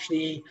we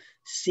actually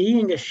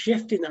seeing a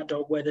shift in that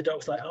dog where the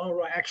dog's like, oh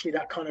right, actually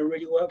that kind of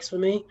really works for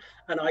me,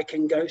 and I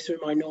can go through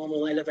my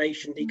normal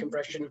elevation,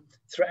 decompression,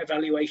 threat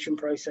evaluation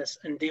process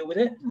and deal with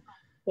it?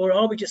 Or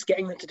are we just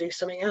getting them to do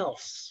something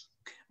else?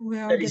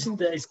 That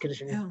is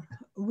conditioning. Yeah,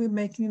 we're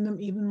making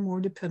them even more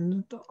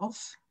dependent on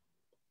us.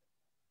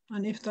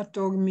 And if that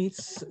dog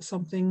meets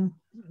something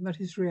that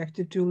he's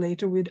reacted to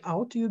later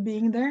without you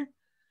being there,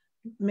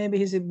 maybe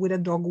he's with a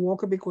dog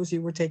walker because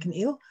you were taken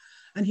ill,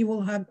 and he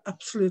will have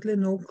absolutely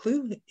no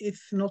clue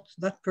if not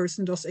that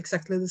person does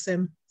exactly the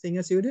same thing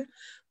as you do.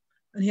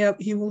 And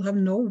he will have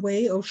no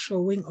way of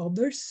showing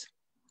others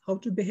how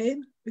to behave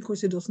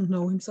because he doesn't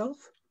know himself.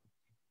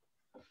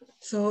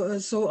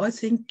 So I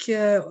think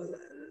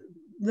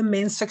the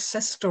main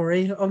success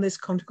story of this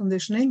counter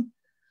conditioning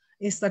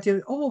is that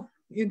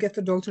you get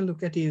the dog to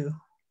look at you.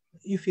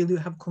 You feel you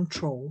have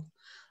control.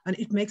 And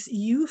it makes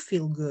you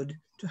feel good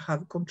to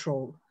have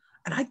control.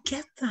 And I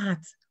get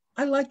that.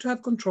 I like to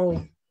have control.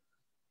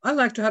 I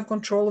like to have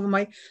control over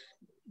my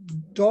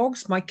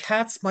dogs, my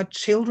cats, my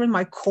children,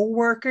 my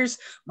co-workers,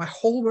 my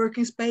whole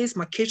working space,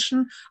 my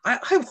kitchen. I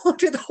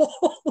want it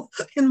all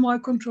in my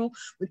control.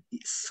 But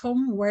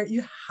somewhere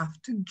you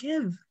have to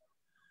give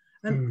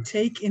and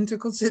take into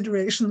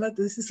consideration that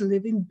this is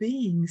living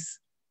beings.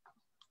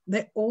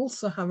 They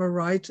also have a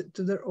right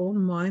to their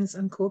own minds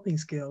and coping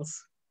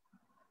skills.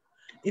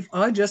 If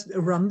I just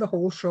run the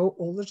whole show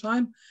all the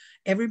time,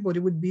 everybody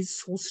would be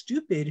so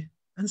stupid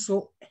and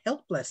so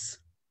helpless.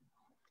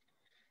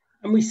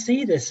 And we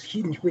see this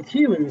with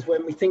humans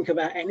when we think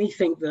about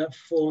anything that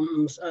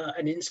forms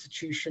an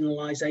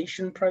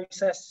institutionalization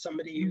process,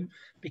 somebody who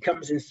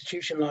becomes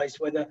institutionalized,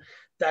 whether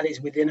that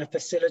is within a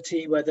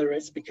facility, whether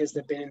it's because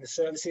they've been in the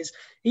services,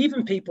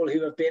 even people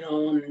who have been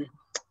on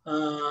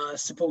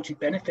supported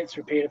benefits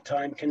for a period of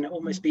time can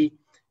almost be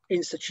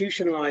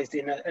institutionalized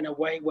in a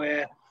way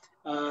where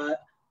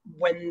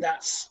when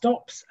that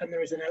stops and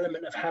there is an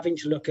element of having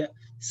to look at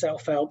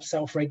self-help,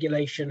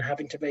 self-regulation,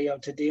 having to be able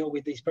to deal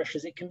with these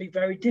pressures, it can be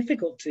very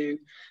difficult to,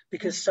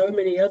 because so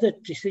many other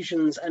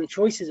decisions and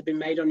choices have been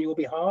made on your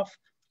behalf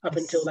up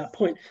until that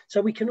point. So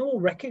we can all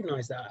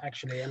recognize that,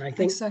 actually. And I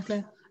think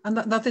exactly, and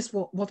that is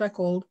what I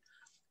called,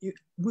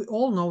 we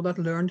all know that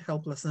learned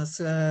helplessness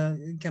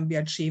can be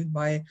achieved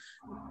by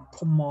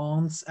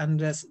commands and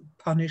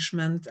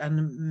punishment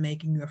and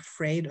making you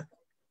afraid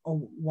of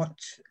what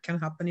can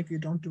happen if you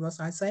don't do as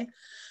I say.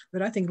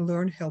 But I think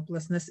learned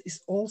helplessness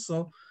is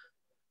also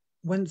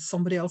when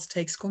somebody else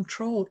takes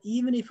control,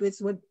 even if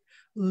it's with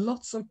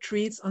lots of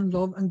treats and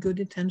love and good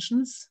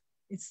intentions,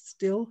 it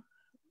still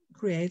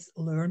creates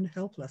learned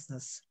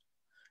helplessness.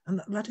 And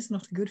that is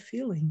not a good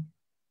feeling.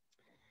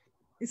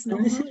 It's not.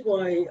 And this is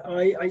why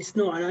it's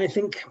not, and I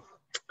think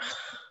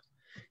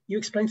you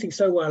explain things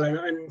so well,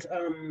 and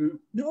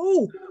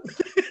no,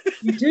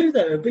 you do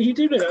though. But you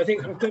do know. I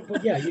think,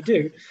 but yeah, you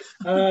do,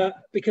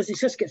 because it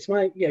just gets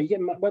my, you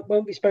get my,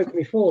 when we spoken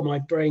before, my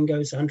brain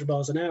goes 100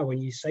 miles an hour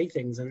when you say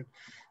things, and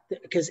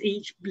because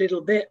each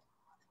little bit.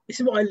 This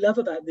is what I love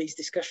about these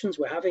discussions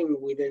we're having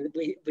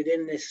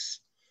within this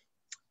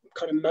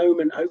kind of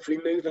moment, hopefully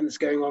movement that's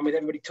going on with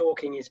everybody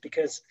talking, is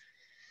because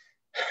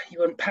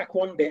you unpack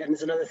one bit and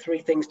there's another 3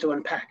 things to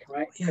unpack,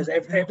 right? Because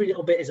every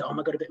little bit is, oh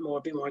my god, a bit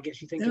more, it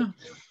gets you thinking.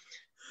 Yeah.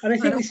 And I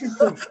think this is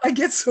I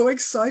get so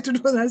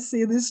excited when I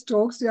see these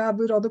talks you have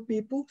with other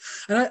people,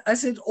 and I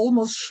sit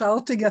almost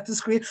shouting at the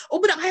screen, oh,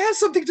 but I have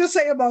something to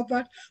say about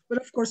that, but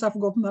of course I've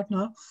forgotten that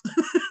now.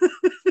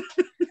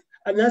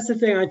 And that's the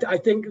thing, I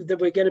think that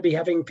we're going to be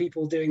having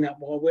people doing that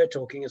while we're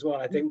talking as well.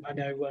 I think, I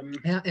know when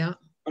it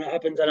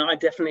happens, and I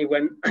definitely,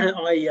 when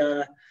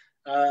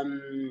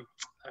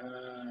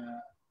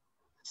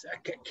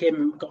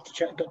Kim got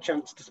a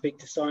chance to speak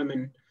to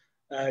Simon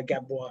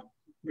Gabois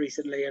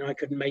recently, and I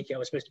couldn't make it. I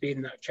was supposed to be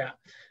in that chat,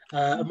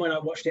 and when I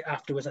watched it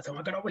afterwards, I thought, oh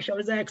my god, I wish I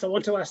was there because I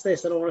want to ask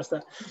this and I want to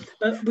ask that.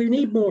 But we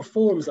need more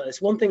forums like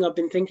this. One thing I've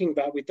been thinking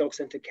about with Dog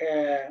Centre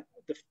Care,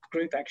 the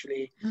group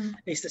actually,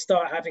 is to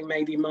start having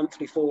maybe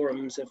monthly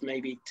forums of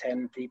maybe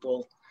 10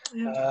 people,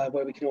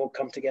 where we can all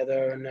come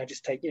together and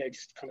just take,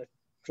 just kind of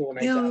draw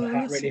names out of the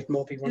hat, really, if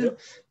more people want to,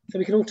 so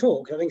we can all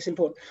talk. I think it's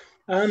important.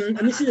 And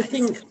this is the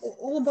thing. It's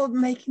all about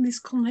making these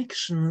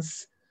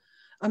connections.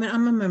 I mean,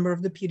 I'm a member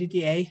of the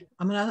PDTA.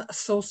 I'm an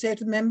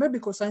associated member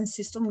because I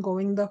insist on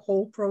going the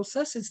whole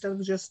process instead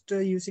of just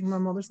using my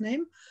mother's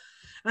name.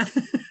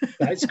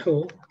 That's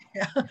cool.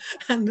 Yeah,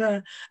 and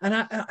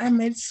I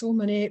made so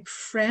many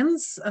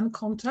friends and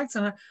contacts,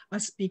 and I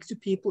speak to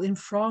people in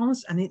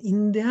France and in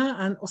India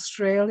and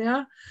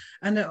Australia,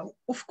 and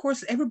of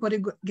course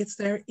everybody gets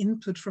their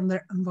input from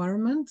their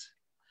environment,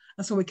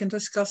 and so we can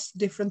discuss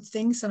different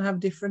things and have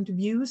different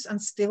views and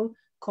still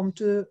come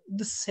to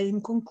the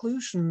same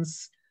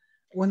conclusions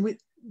when we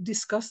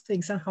discuss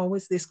things. And how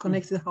is this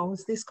connected? How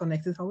is this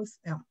connected? How is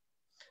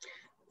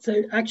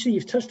So actually,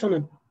 you've touched on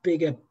a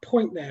bigger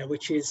point there,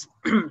 which is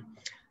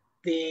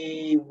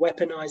the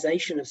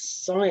weaponization of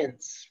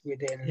science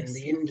within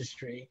the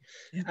industry,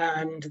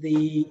 and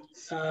the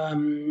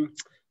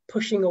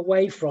pushing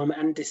away from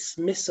and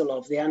dismissal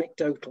of the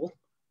anecdotal.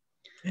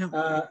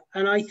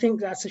 And I think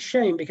that's a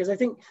shame, because I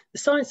think the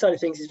science side of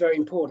things is very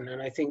important.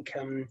 And I think,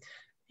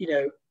 you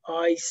know,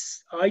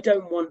 I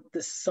don't want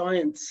the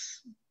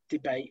science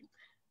debate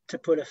to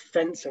put a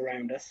fence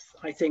around us.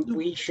 I think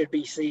we should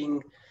be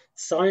seeing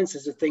science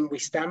as a thing we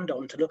stand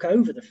on to look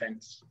over the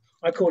fence.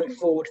 I call it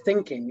forward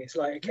thinking. It's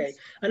like, okay,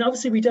 and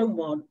obviously we don't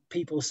want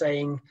people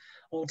saying,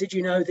 oh, did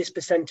you know this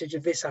percentage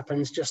of this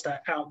happens just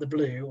out the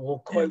blue, or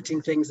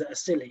quoting things that are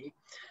silly.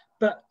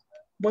 But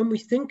when we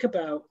think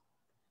about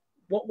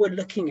what we're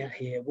looking at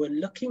here, we're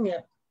looking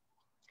at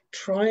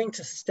trying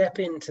to step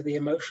into the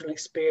emotional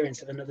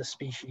experience of another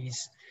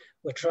species.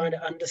 We're trying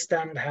to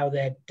understand how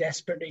they're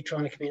desperately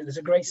trying to communicate. There's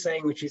a great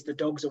saying, which is the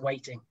dogs are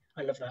waiting.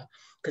 I love that,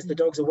 because the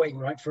dogs are waiting,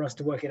 right, for us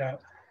to work it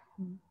out.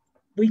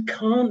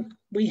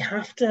 We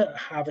have to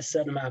have a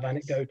certain amount of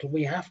anecdotal.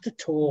 We have to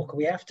talk.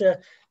 We have to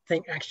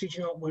think, actually,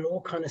 you know what, we're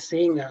all kind of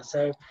seeing that.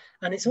 So,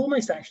 and it's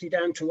almost actually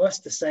down to us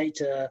to say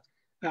to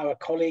our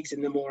colleagues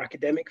in the more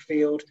academic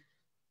field,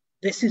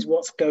 this is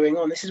what's going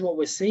on. This is what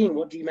we're seeing.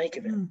 What do you make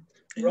of it?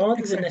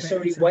 Rather than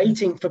necessarily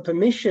waiting for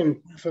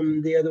permission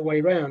from the other way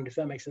around, if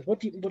that makes sense.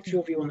 What's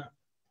your view on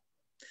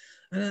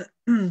that?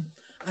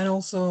 And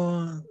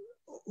also,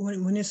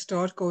 when you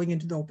start going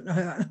into the open,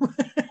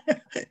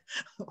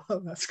 well,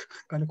 that's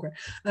kind of quick.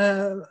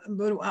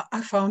 But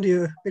I found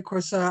you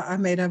because I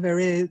made a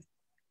very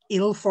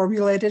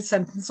ill-formulated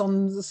sentence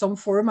on some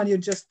forum, and you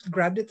just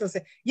grabbed it and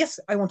said, yes,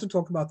 I want to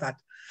talk about that.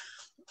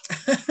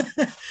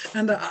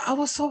 And I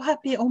was so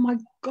happy. Oh my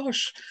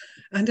gosh.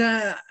 And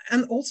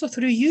also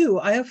through you,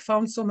 I have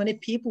found so many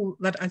people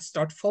that I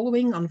start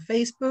following on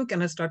Facebook,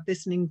 and I start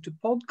listening to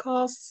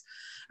podcasts,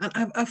 and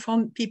I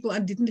found people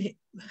I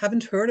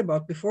haven't heard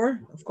about before.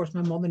 Of course,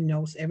 my mother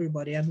knows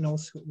everybody and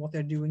knows what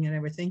they're doing and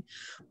everything,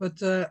 but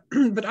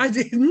but I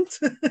didn't.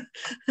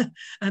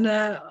 And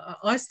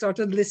I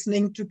started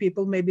listening to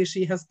people maybe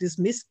she has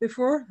dismissed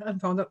before, and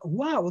found out,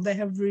 wow, they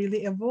have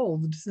really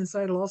evolved since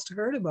I last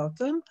heard about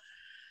them.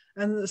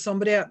 And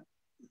somebody I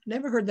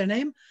never heard their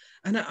name,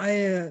 and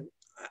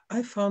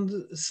I found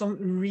some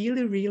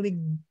really, really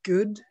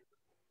good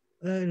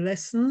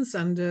lessons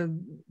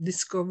and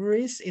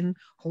discoveries in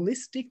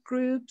holistic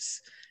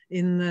groups,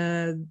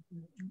 in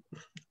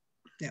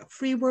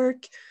free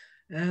work,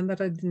 and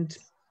that I didn't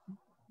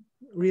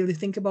really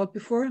think about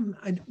before.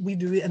 We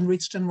do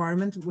enriched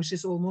environment, which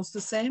is almost the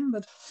same,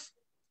 but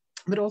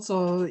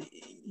also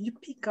you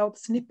pick out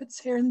snippets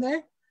here and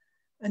there,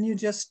 and you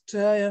just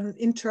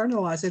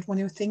internalize it when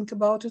you think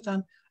about it.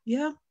 And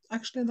yeah,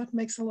 actually that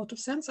makes a lot of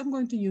sense. I'm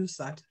going to use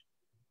that.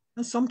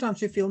 And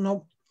sometimes you feel,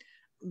 no,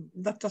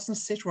 that doesn't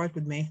sit right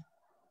with me.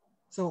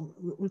 So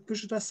we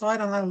push it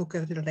aside and I'll look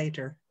at it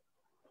later.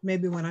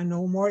 Maybe when I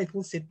know more, it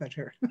will sit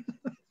better.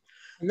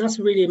 And that's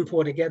really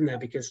important again there,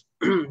 because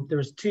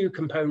there's two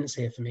components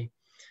here for me.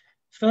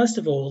 First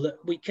of all,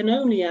 that we can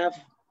only have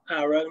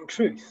our own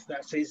truth.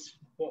 That is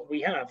what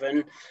we have.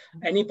 And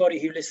anybody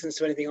who listens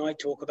to anything I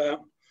talk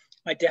about,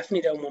 I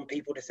definitely don't want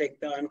people to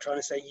think that I'm trying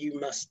to say you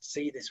must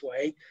see this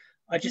way.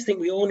 I just think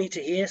we all need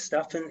to hear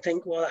stuff and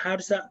think, well, how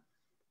does that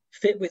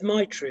fit with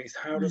my truth?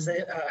 How does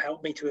it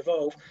help me to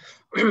evolve?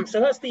 So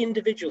that's the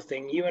individual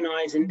thing. You and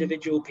I as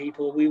individual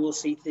people, we will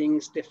see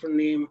things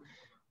differently, and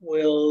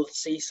we'll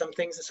see some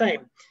things the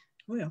same.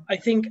 Oh, yeah. I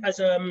think as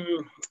a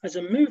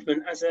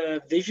movement, as a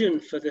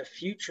vision for the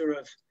future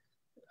of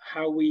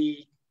how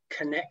we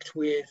connect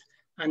with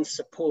and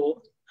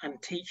support and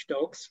teach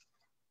dogs,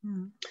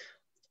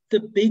 the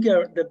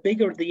bigger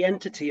the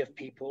entity of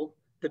people,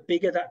 the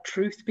bigger that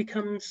truth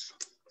becomes.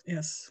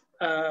 Yes.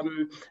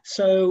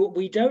 So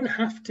we don't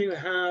have to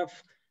have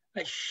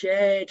a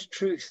shared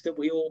truth that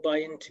we all buy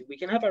into. We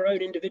can have our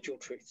own individual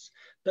truths,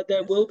 but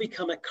there will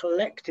become a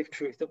collective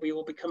truth that we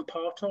all become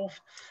part of.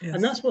 Yes.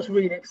 And that's what's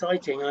really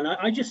exciting. And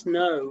I just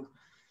know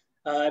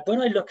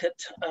when I look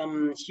at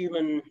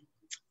human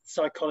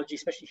psychology,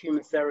 especially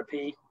human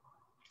therapy,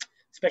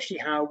 especially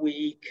how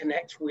we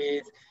connect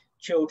with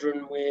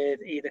children with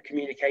either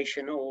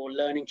communication or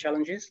learning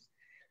challenges,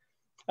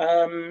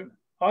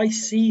 I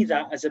see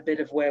that as a bit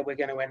of where we're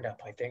going to end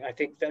up. I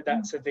think that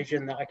that's a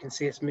vision that I can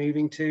see us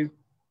moving to.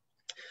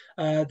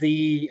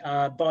 The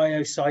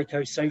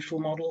biopsychosocial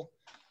model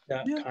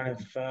that kind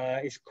of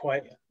has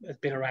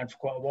been around for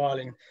quite a while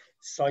in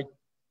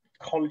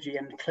psychology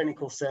and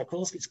clinical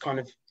circles.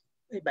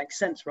 It makes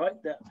sense,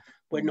 right? That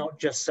we're not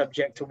just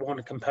subject to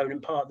one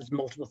component part. There's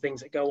multiple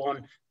things that go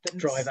on that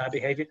drive our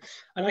behavior.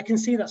 And I can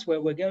see that's where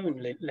we're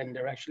going,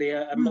 Linda, actually,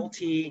 a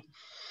multidiscipline,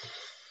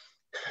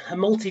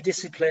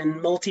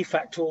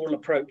 multifactorial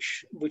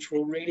approach, which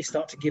will really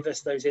start to give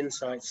us those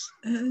insights.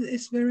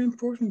 It's very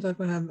important that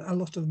we have a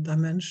lot of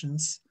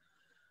dimensions.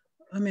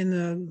 I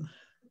mean,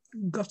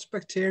 gut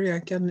bacteria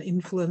can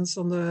influence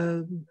on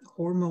the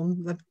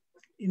hormone that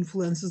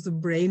influences the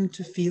brain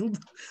to feel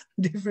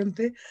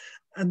differently,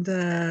 and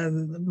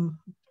the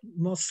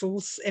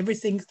muscles,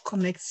 everything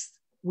connects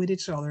with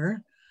each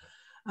other.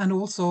 And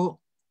also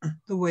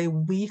the way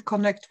we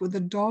connect with the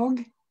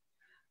dog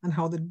and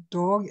how the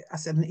dog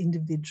as an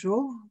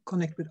individual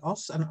connect with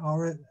us and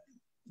our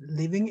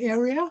living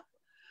area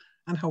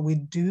and how we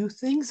do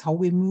things, how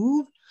we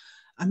move.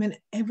 I mean,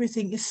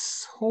 everything is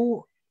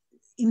so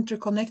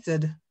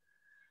interconnected.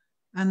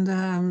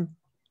 And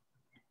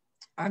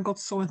I got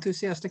so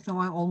enthusiastic now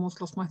I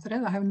almost lost my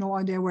thread. I have no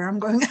idea where I'm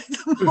going at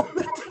the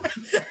moment.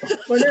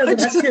 Well, no, but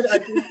that's good.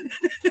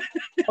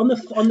 On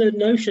the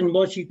notion,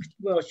 whilst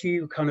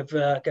you kind of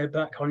go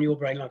back on your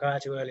brain like I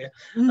had to earlier,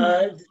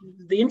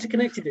 the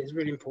interconnected is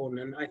really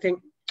important, and I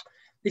think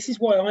this is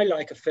why I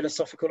like a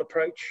philosophical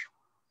approach,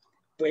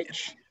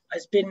 which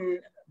has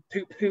been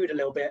poo-pooed a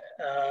little bit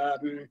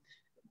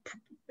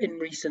in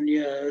recent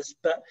years.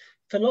 But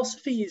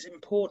philosophy is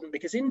important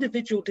because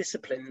individual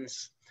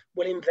disciplines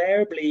will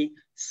invariably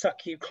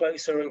suck you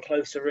closer and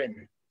closer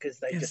in, because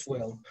they just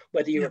will,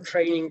 whether you're a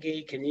training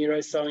geek, a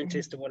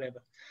neuroscientist, or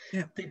whatever.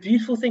 Yeah. The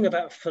beautiful thing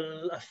about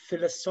a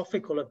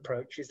philosophical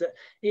approach is that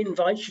it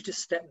invites you to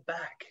step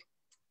back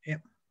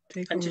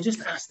and to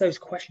just ask those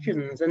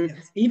questions. And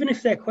even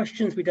if they're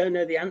questions we don't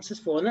know the answers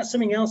for, and that's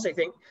something else I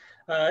think,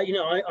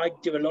 I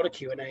do a lot of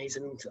Q&As,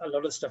 and a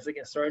lot of stuff that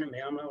gets thrown at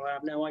me, I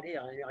have no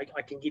idea.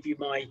 I can give you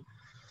my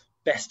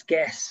best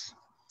guess.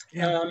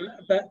 Yeah.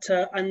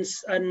 And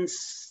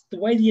the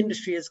way the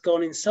industry has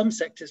gone in some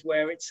sectors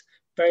where it's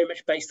very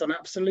much based on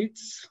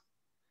absolutes,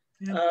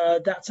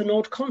 that's an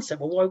odd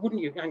concept. Well, why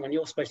wouldn't you? Hang on,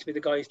 you're supposed to be the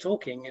guy who's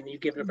talking, and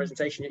you've given a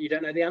presentation that you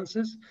don't know the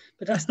answers.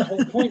 But that's the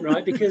whole point,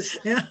 right? Because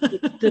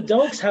the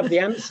dogs have the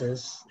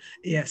answers.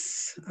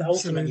 Yes,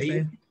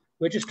 ultimately,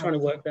 we're just trying to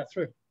work that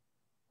through.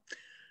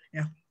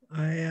 Yeah,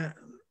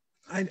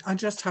 I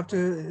just have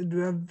to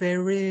do a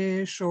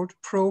very short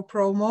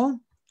promo.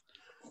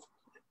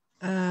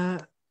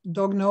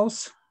 Dog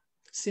Nose,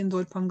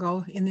 Sindoor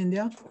Pangal in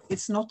India.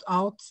 It's not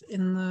out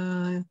in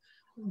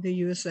the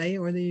USA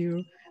or the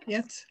EU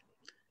yet.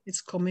 It's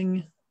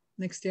coming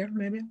next year,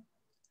 maybe.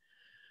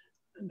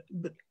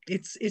 But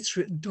it's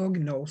Dog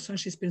Nose, and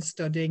she's been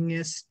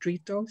studying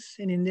street dogs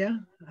in India.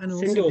 And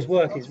Sindoor's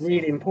work is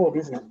really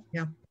important, isn't it?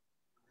 Yeah.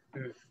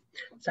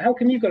 So how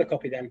come you've got a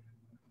copy then?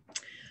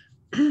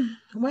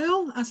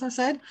 Well, as I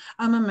said,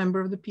 I'm a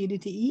member of the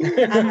PDTE,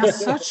 and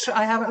as such,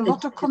 I have a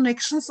lot of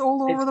connections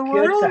all over the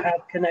world. It's good to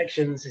have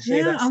connections. You see,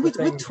 and we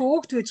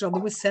talk to each other.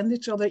 We send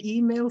each other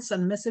emails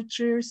and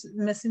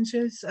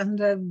messengers, and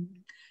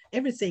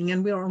everything.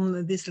 And we are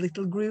on these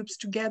little groups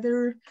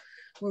together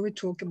where we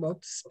talk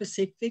about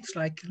specifics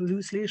like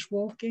loose leash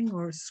walking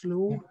or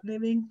slow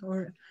living,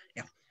 or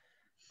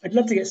I'd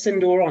love to get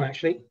Sindoor on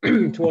actually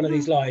to one of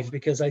these lives,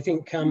 because I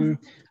think,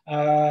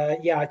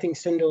 I think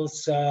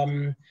Sindoor's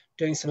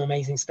doing some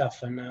amazing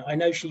stuff, and I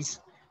know she's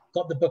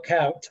got the book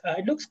out.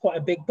 It looks quite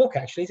a big book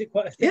actually. Is it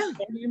quite a thick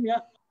volume?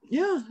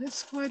 Yeah,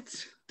 it's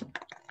quite.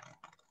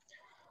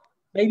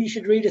 Maybe you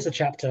should read us a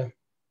chapter.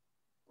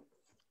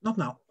 Not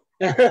now.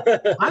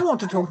 I want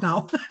to talk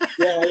now.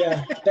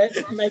 yeah.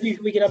 Maybe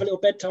we could have a little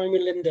bedtime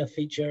with Linda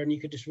feature, and you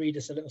could just read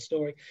us a little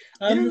story.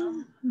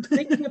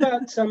 Thinking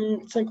about so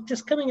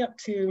just coming up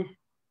to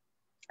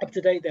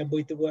date then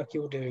with the work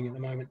you're doing at the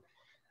moment.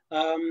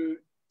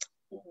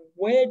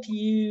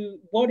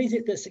 What is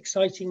it that's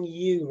exciting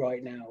you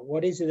right now?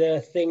 What is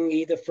the thing,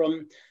 either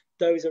from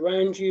those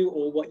around you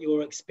or what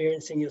you're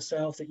experiencing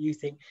yourself, that you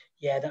think,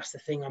 that's the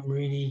thing I'm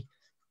really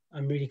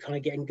kind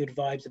of getting good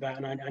vibes about,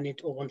 and I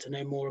need or want to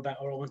know more about,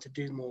 or I want to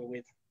do more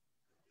with?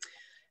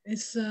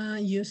 It's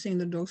using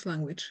the dog's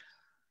language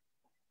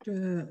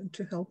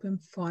to help him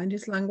find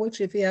his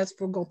language if he has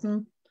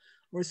forgotten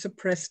or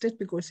suppressed it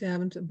because he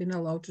haven't been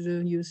allowed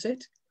to use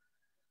it,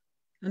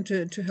 and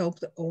to help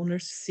the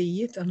owners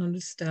see it and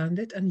understand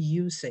it and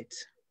use it.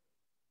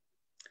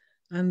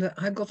 And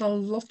I got a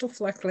lot of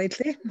flack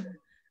lately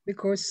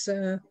because,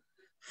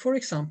 for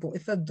example,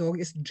 if a dog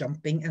is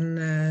jumping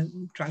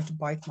and trying to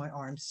bite my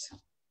arms,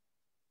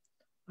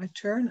 I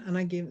turn and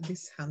I give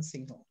this hand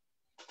signal,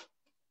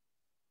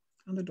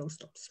 and the dog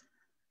stops.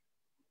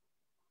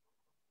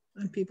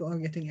 And people are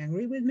getting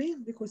angry with me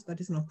because that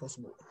is not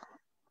possible.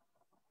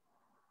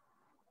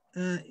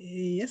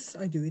 Yes,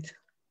 I do it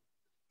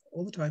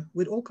all the time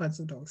with all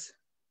kinds of dogs.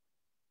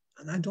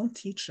 And I don't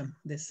teach them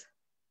this.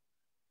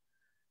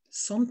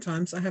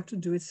 Sometimes I have to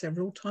do it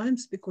several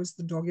times because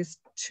the dog is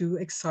too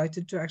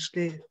excited to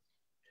actually,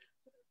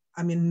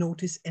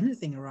 notice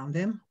anything around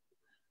him.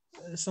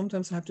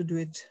 Sometimes I have to do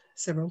it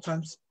several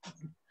times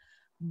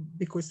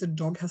because the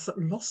dog has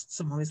lost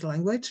some of his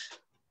language.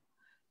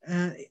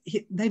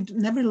 They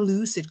never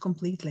lose it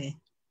completely.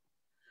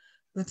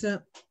 But,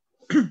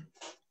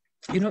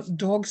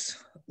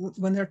 dogs,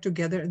 when they're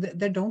together,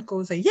 they don't go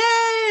and say,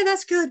 "Yay,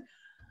 that's good."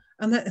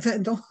 And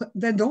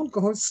they don't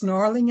go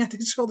snarling at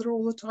each other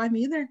all the time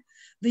either.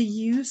 They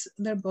use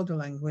their body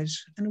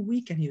language, and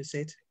we can use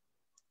it.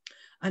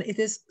 And it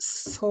is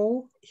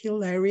so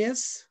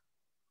hilarious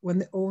when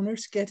the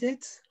owners get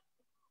it.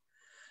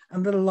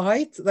 And the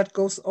light that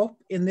goes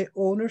up in the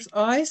owner's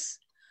eyes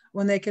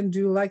when they can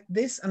do like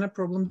this and a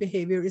problem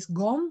behavior is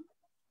gone,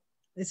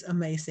 it's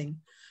amazing.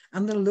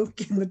 And the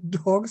look in the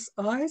dog's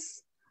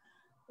eyes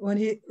when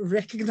he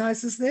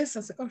recognizes this, I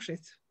say, oh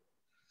shit.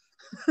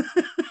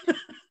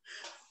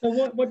 So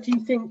what do you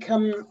think?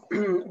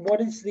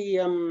 What is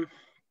the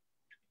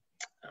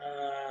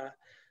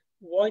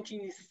why do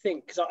you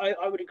think? Because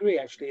I would agree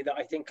actually that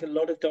I think a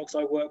lot of dogs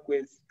I work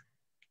with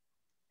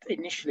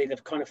initially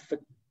they've kind of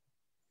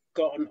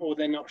forgotten or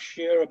they're not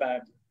sure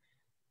about.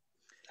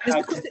 It's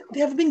because they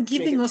have been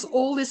giving us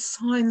all these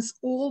signs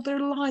all their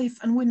life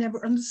and we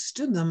never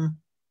understood them.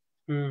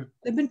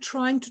 They've been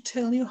trying to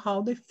tell you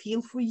how they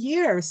feel for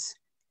years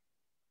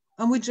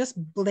and we just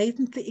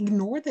blatantly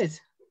ignored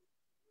it.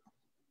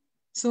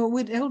 So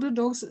with elder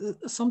dogs,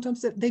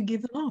 sometimes they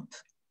give up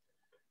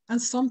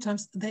and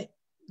sometimes they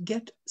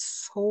get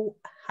so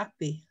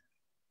happy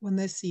when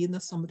they see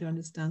that somebody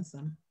understands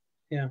them.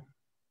 Yeah.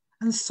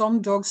 And some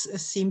dogs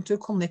seem to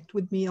connect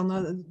with me on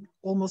a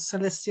almost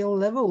celestial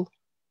level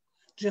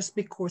just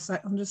because I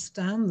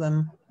understand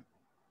them.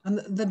 And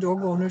the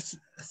dog owners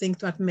think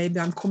that maybe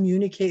I'm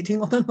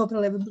communicating on another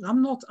level, but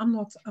I'm not.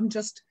 I'm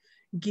just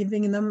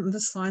giving them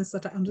the signs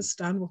that I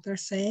understand what they're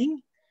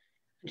saying.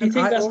 Do you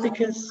think that's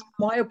because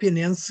my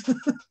opinions? Do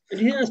you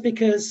think that's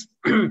because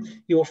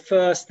your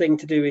first thing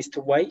to do is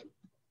to wait,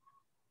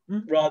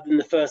 rather than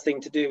the first thing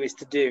to do is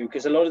to do?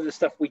 Because a lot of the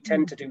stuff we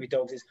tend to do with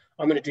dogs is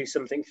I'm going to do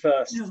something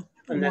first,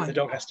 and then the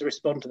dog has to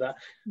respond to that,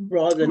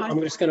 rather than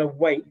I'm just going to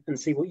wait and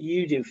see what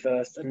you do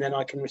first, and then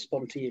I can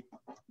respond to you.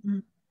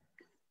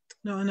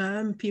 No,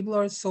 and people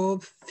are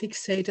so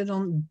fixated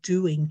on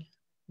doing.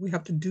 We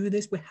have to do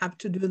this. We have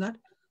to do that.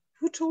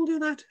 Who told you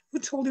that? Who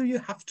told you you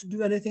have to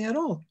do anything at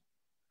all?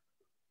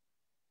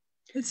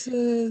 It's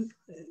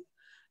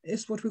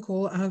what we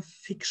call a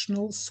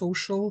fictional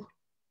social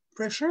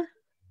pressure.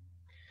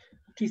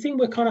 Do you think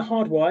we're kind of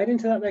hardwired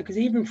into that though? Because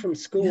even from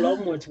school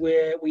onwards,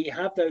 where we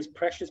have those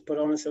pressures put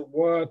on us at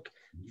work,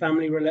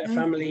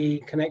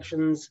 family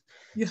connections.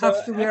 You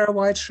have to wear a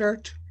white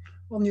shirt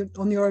on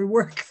your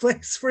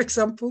workplace, for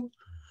example.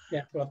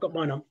 Yeah, well, I've got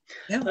mine on.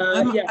 Yeah,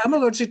 I'm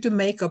allergic to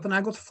makeup, and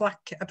I got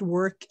flack at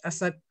work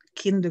as a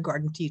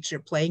kindergarten teacher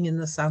playing in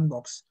the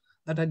sandbox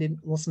that I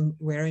wasn't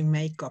wearing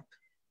makeup.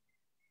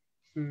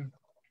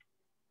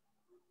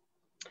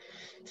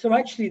 So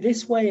actually,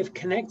 this way of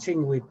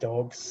connecting with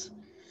dogs,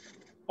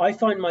 I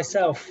find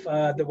myself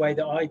the way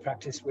that I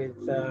practice with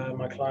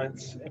my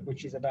clients,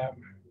 which is about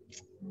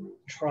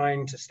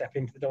trying to step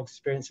into the dog's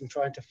experience and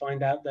trying to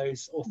find out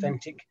those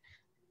authentic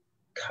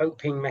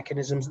coping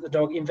mechanisms that the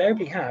dog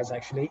invariably has,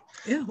 actually.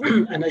 Yeah.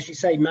 And as you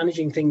say,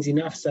 managing things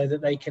enough so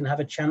that they can have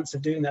a chance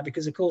of doing that.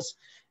 Because, of course,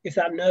 if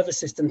that nervous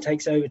system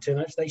takes over too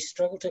much, they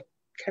struggle to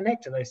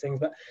connect to those things.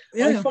 But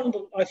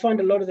I find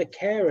a lot of the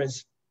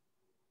carers,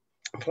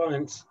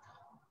 clients,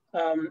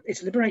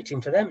 it's liberating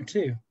for them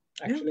too,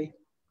 actually.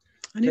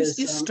 And you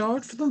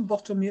start from the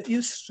bottom.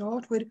 You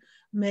start with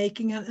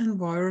making an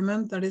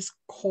environment that is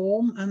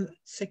calm and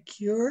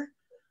secure,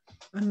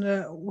 and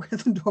where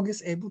the dog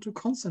is able to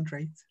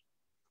concentrate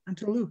and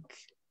to look.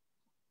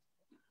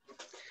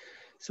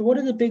 So what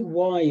are the big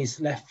whys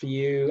left for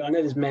you? I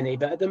know there's many,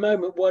 but at the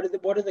moment, what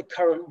are the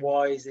current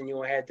whys in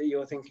your head that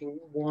you're thinking,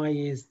 why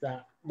is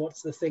that?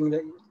 What's the thing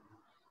that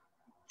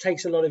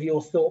takes a lot of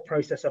your thought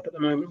process up at the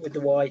moment with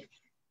the why?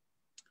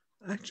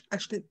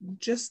 Actually,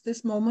 just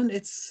this moment,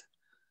 it's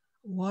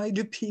why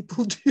do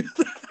people do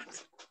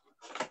that?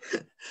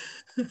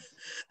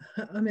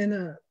 I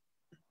mean,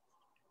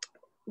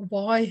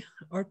 why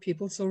are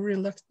people so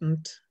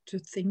reluctant to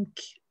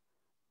think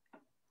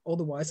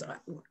otherwise?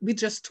 We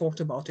just talked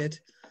about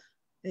it.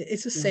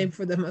 It's the same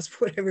for them as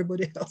for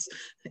everybody else.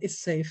 It's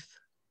safe.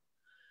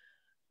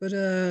 But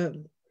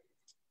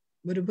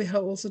we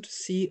have also to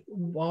see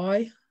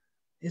why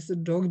is the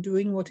dog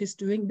doing what he's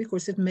doing,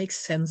 because it makes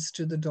sense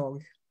to the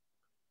dog.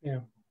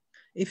 Yeah.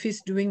 If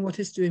he's doing what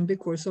he's doing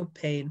because of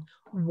pain,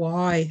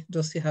 why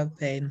does he have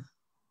pain?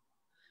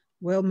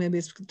 Well, maybe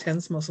it's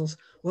tense muscles.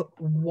 Well,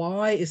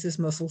 why is his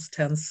muscles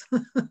tense?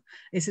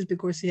 Is it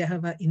because he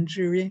have an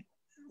injury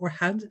or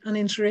had an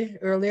injury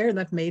earlier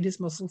that made his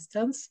muscles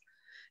tense?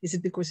 Is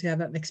it because he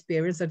have an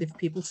experience that if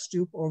people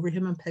stoop over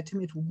him and pet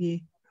him, it will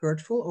be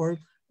hurtful or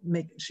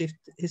shift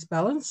his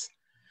balance?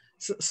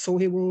 So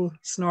he will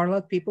snarl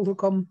at people who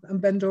come and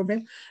bend over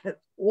him.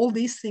 All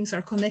these things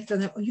are connected,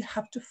 and you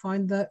have to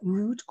find the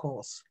root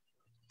cause.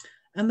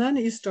 And then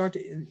you start,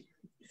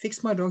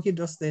 fix my dog, he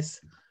does this.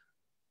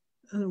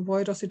 And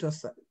why does he do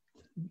that?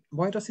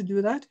 Why does he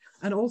do that?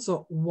 And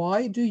also,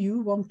 why do you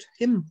want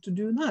him to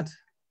do that?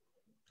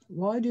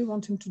 Why do you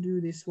want him to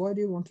do this? Why do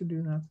you want to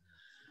do that?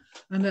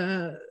 And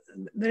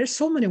there are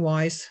so many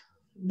whys.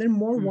 There are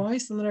more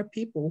whys than there are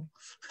people.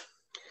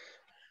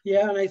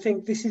 Yeah, and I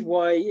think this is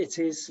why it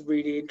is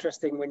really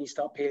interesting when you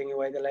start peeling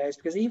away the layers,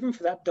 because even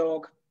for that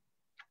dog,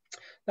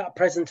 that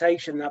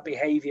presentation, that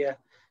behavior,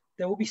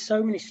 there will be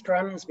so many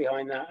strands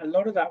behind that. A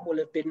lot of that will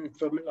have been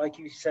from, like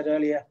you said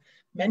earlier,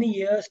 many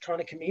years trying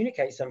to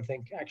communicate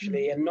something,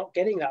 actually, and not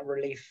getting that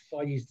relief.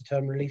 I use the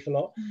term relief a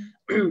lot.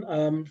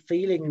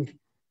 Feeling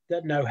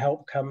that no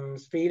help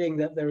comes, feeling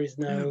that there is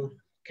no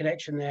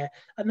connection there,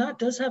 and that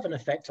does have an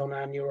effect on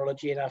our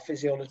neurology and our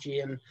physiology,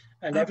 and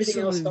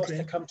everything else starts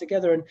to come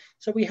together. And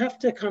so we have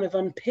to kind of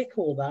unpick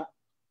all that.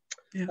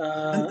 Yeah.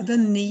 And the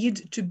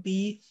need to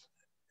be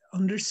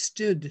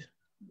understood,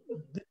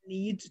 the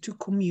need to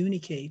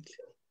communicate,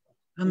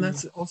 and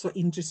that's also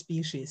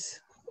interspecies.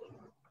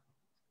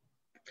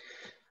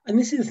 And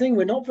this is the thing,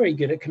 we're not very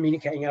good at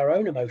communicating our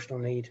own emotional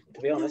need,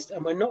 to be honest,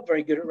 and we're not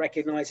very good at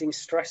recognizing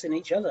stress in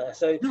each other.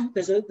 So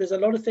there's a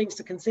lot of things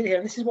to consider here,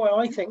 and this is why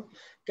I think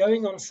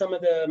going on some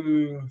of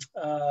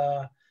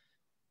the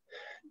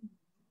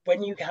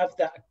when you have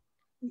that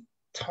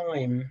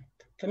time,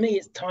 for me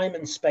it's time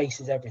and space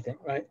is everything,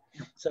 right?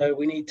 So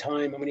we need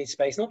time and we need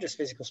space, not just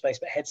physical space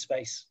but head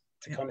space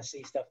to kind of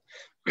see stuff.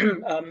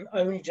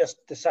 Only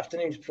just this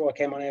afternoon, before I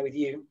came on air with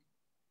you,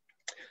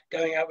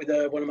 going out with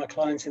one of my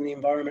clients in the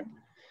environment,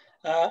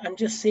 and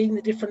just seeing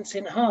the difference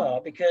in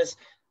her, because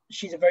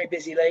she's a very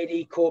busy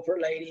lady,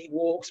 corporate lady.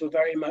 Walks were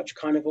very much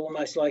kind of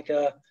almost like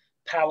a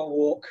power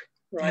walk,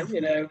 right?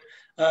 You know,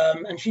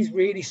 and she's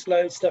really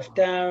slowed stuff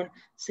down,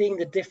 seeing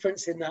the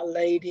difference in that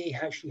lady,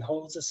 how she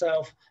holds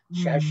herself,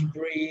 how she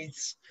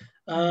breathes.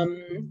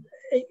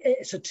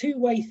 It's a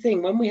two-way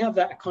thing. When we have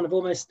that kind of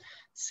almost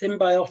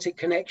symbiotic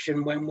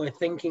connection, when we're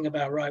thinking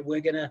about, right,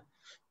 we're going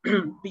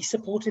to be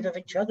supportive of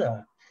each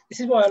other. This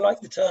is why I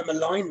like the term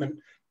alignment,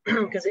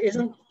 because it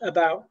isn't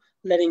about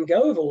letting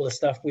go of all the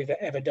stuff we've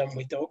ever done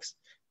with dogs.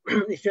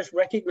 It's just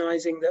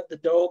recognizing that the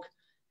dog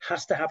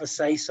has to have a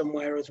say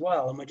somewhere as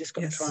well, and we're just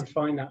going to try and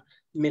find that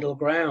middle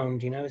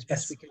ground, you know, as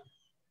best we can.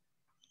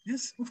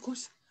 Yes, of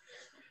course.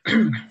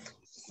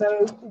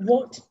 So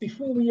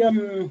before we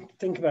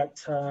think about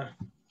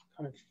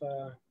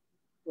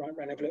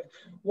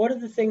what are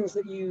the things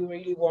that you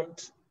really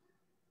want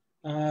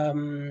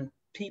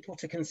people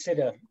to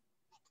consider?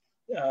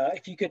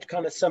 If you could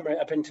kind of sum it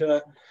up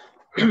into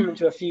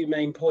a few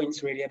main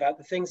points, really, about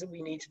the things that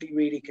we need to be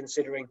really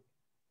considering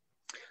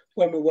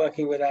when we're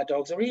working with our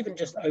dogs, or even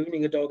just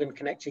owning a dog and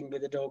connecting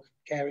with a dog,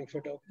 caring for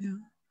a dog. Yeah,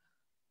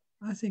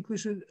 I think we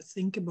should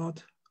think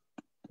about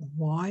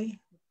why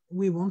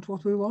we want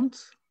what we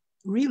want.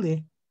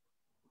 Really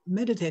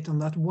meditate on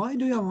that. Why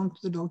do I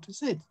want the dog to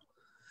sit?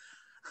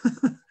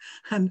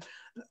 And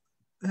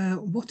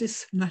what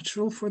is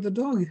natural for the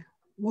dog?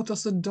 What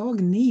does the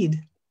dog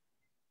need?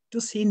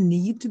 Does he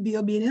need to be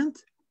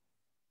obedient,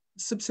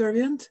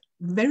 subservient?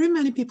 Very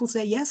many people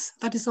say, yes,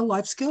 that is a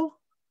life skill.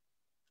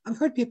 I've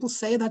heard people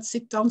say that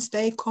sit down,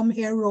 stay, come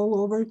here,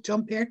 roll over,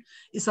 jump here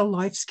is a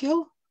life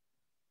skill.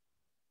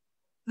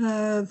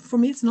 For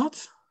me, it's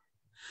not.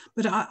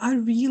 But I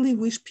really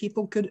wish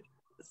people could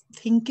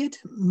think it,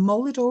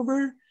 mull it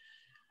over,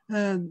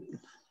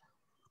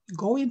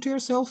 go into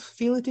yourself,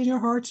 feel it in your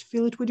heart,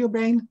 feel it with your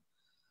brain,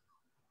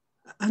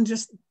 and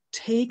just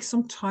take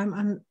some time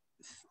and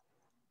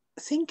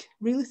think,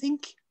 really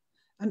think,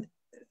 and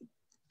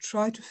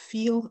try to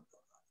feel,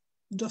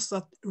 does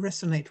that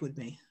resonate with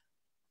me?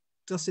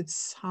 Does it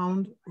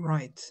sound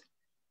right?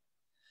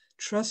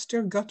 Trust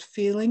your gut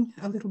feeling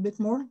a little bit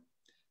more.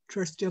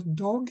 Trust your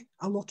dog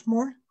a lot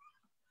more.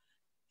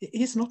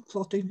 He's not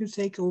plotting to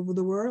take over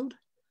the world.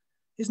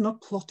 He's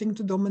not plotting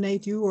to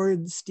dominate you or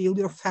steal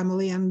your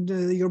family and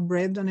your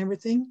bread and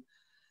everything.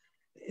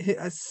 He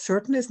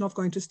certainly is not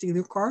going to steal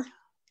your car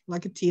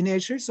like a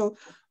teenager. So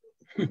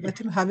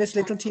let him have his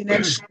little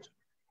teenage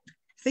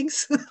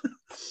things.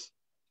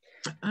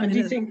 And do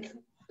you think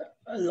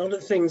a lot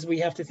of things we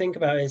have to think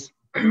about is,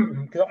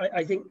 because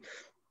I think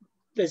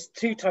there's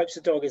two types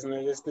of dog, isn't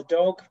there? There's the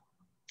dog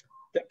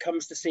that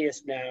comes to see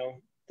us now,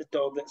 the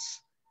dog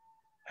that's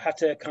had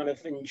to kind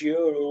of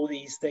endure all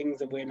these things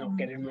that we're not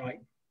getting right.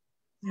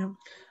 Yeah.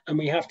 And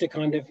we have to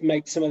kind of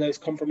make some of those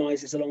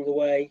compromises along the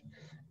way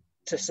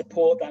to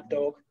support that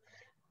dog.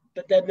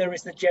 But then there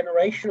is the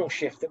generational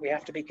shift that we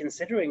have to be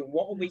considering.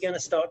 What are we going to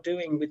start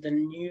doing with the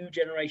new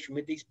generation,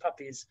 with these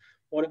puppies?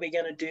 What are we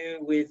going to do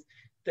with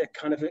the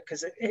kind of,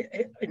 because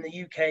in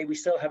the UK, we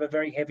still have a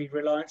very heavy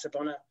reliance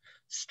upon a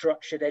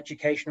structured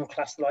educational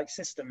class-like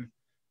system.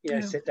 You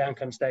know, sit down,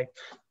 come stay.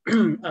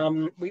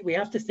 We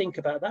have to think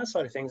about that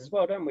side of things as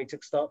well, don't we? To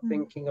start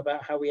thinking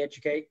about how we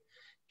educate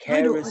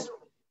carers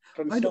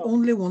from I do start.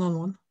 only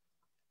one-on-one.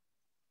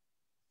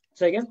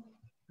 Say again?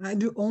 I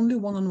do only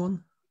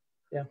one-on-one.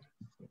 Yeah.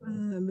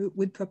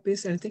 With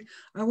puppies, anything.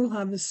 I will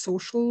have the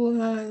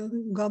social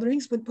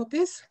gatherings with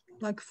puppies,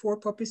 like 4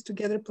 puppies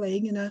together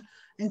playing in an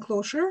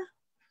enclosure.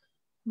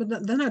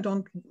 But then I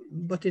don't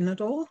butt in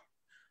at all.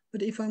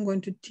 But if I'm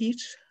going to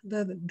teach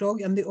the dog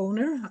and the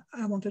owner,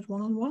 I want it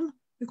one-on-one,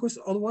 because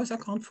otherwise I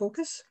can't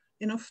focus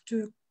enough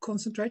to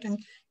concentrate on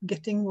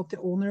getting what the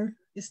owner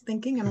is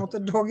thinking and what the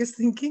dog is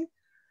thinking.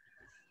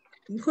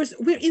 Because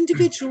we're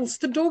individuals.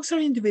 The dogs are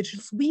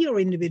individuals. We are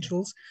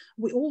individuals.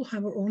 We all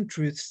have our own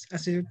truths,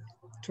 as you're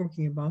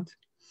talking about.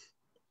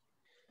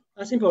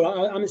 That's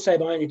important. I'm the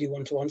same. I only do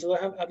one-to-ones.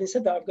 Having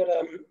said that, I've got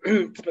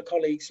a couple of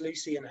colleagues,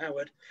 Lucy and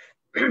Howard,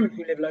 who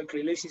live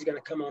locally. Lucy's going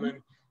to come on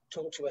and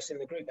talk to us in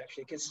the group,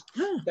 actually, because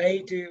they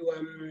do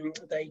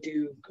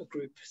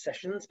group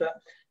sessions,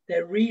 but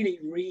they're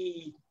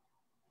really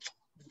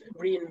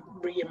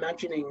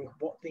reimagining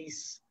what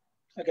these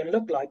are going to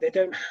look like. They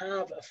don't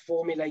have a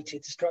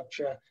formulated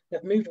structure.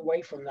 They've moved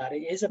away from that.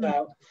 It is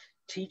about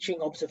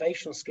teaching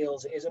observational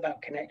skills. It is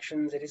about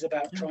connections. It is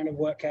about trying to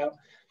work out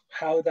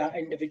how that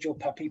individual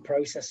puppy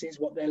processes,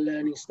 what their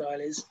learning style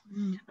is,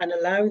 and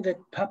allowing the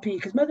puppy,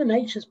 because Mother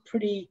Nature's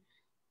pretty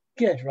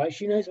good, right?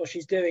 She knows what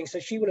she's doing. So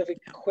she will have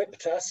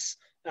equipped us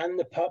and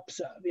the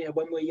pups,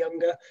 when we're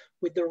younger,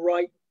 with the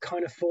right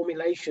kind of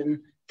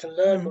formulation to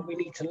learn what we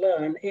need to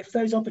learn if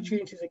those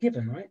opportunities are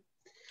given, right?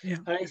 Yeah.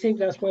 And I think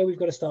that's where we've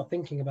got to start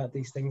thinking about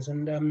these things.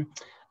 And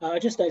I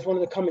just noticed one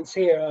of the comments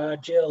here,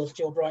 Jill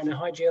Brightner.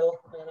 Hi, Jill.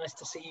 Nice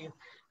to see you.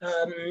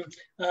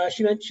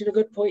 She mentioned a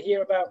good point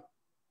here about,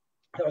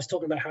 I was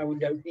talking about how we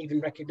don't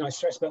even recognize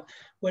stress, but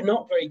we're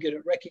not very good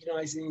at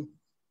recognizing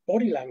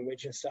body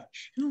language as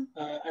such,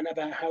 and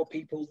about how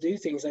people do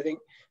things. I think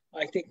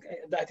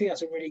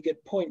that's a really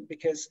good point,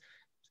 because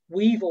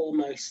we've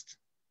almost,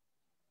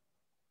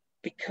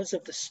 because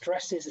of the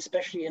stresses,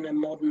 especially in a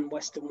modern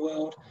Western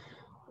world,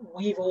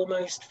 we've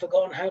almost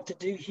forgotten how to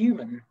do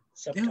human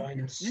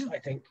sometimes. I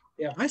think.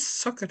 I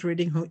suck at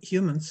reading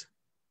humans.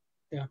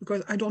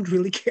 Because I don't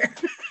really care.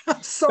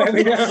 I'm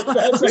sorry.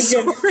 That's okay.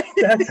 Sorry.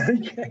 That's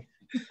okay.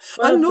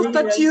 Well, I'm not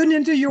that tuned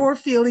into your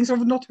feelings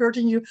of not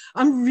hurting you.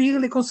 I'm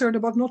really concerned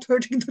about not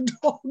hurting the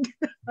dog.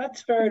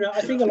 That's fair enough.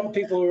 I think a lot of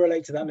people will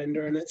relate to that,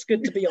 Linda, and it's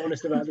good to be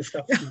honest about this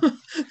stuff.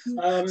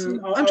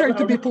 I'm trying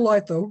to be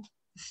polite, though.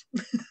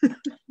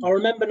 I'll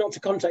remember not to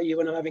contact you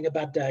when I'm having a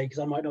bad day, because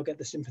I might not get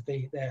the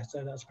sympathy there,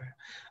 so that's fair.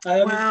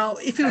 Well,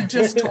 if you're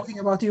just talking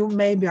about you,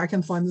 maybe I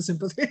can find the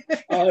sympathy.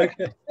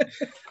 Okay.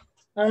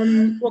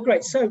 Well,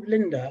 great. So,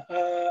 Linda,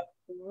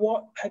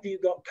 what have you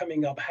got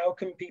coming up? How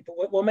can people?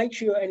 We'll make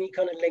sure any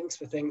kind of links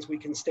for things we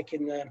can stick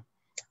in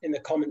the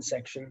comment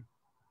section.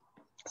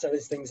 So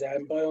there's things there,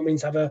 and by all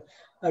means have a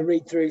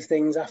read through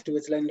things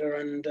afterwards, Linda,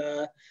 and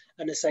as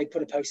I say,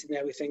 put a post in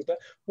there with things. But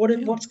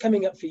what's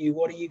coming up for you?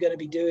 What are you going to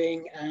be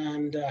doing,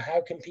 and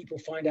how can people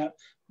find out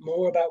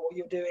more about what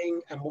you're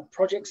doing, and what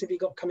projects have you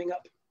got coming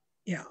up?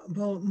 Yeah,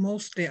 well,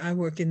 mostly I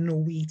work in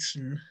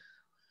Norwegian,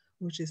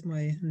 which is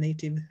my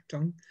native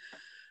tongue.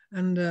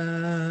 And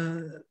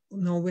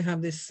now we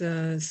have this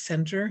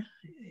center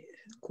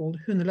called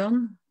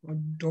Hundeland, or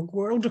Dog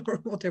World, or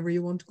whatever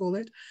you want to call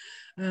it.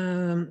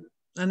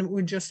 And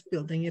we're just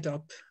building it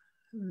up.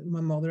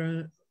 My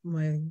mother,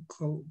 my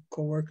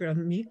co-worker,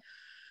 and me.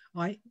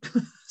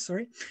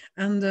 Sorry.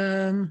 And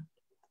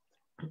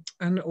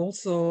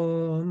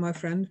also my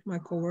friend, my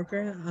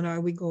co-worker, and I,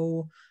 we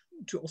go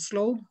to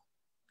Oslo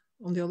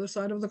on the other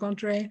side of the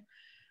country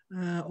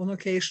on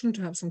occasion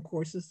to have some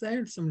courses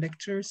there, some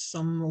lectures,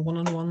 some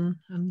one-on-one,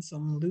 and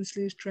some loose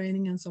leash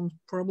training, and some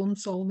problem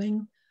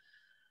solving.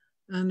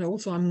 And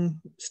also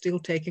I'm still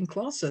taking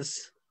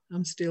classes.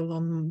 I'm still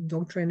on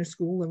dog trainer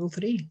school level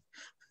 3.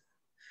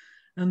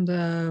 And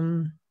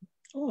I'm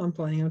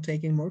planning on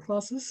taking more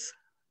classes.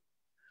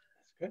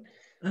 That's good.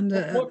 And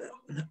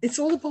it's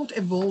all about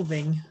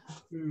evolving.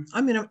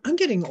 I mean, I'm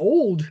getting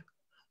old,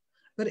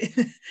 but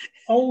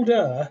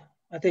older.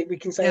 I think we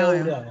can say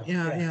older.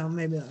 Yeah,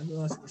 maybe that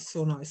was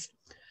so nice.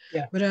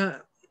 Yeah. But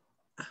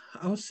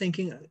I was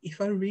thinking, if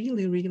I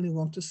really, really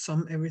want to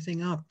sum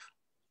everything up,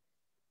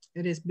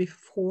 it is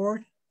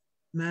before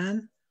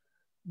man,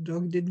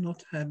 dog did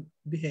not have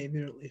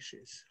behavioral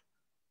issues.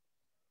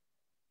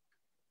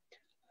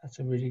 That's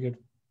a really good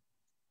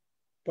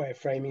way of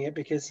framing it,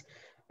 because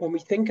when we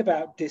think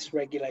about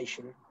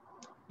dysregulation,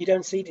 you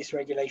don't see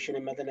dysregulation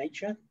in Mother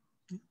Nature.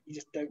 You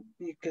just don't,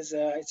 because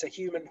it's a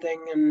human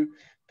thing, and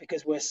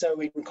because we're so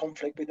in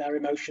conflict with our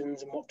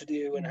emotions and what to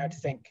do and how to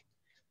think,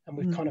 and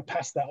we've kind of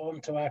passed that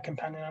on to our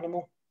companion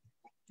animal.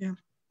 Yeah,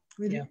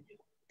 we do.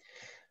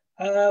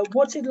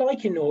 What's it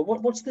like in Norway?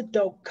 What's the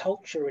dog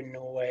culture in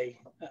Norway?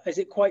 Is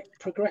it quite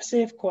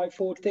progressive, quite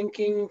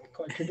forward-thinking,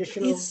 quite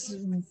traditional? It's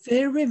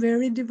very,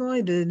 very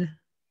divided.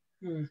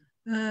 We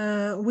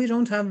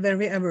don't have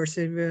very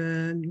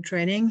aversive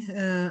training.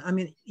 I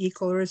mean,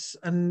 e-collars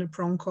and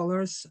prong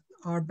collars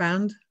are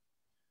banned.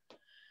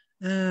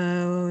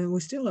 We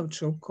still have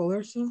choke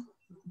collars,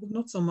 but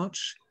not so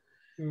much.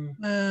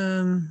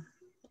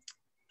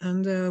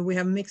 And we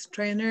have mixed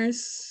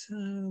trainers.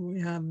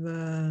 We have,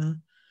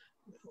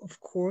 of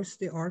course,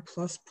 the R+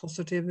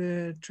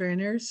 positive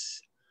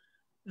trainers.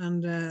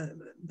 And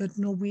but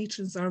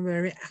Norwegians are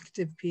very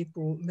active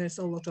people. There's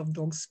a lot of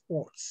dog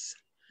sports.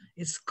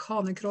 It's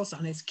canicross,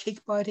 and it's kick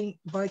biking,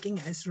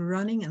 and it's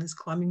running, and it's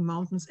climbing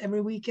mountains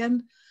every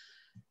weekend.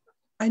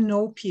 I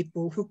know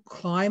people who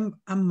climb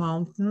a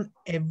mountain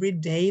every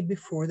day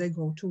before they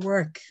go to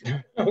work.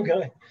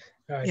 Okay.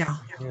 Right. Yeah,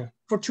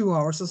 for 2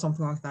 hours or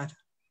something like that.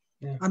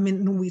 Yeah. I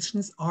mean,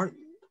 Norwegians are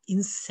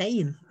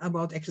insane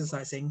about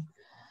exercising.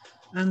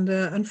 And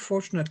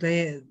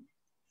unfortunately,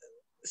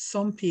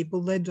 some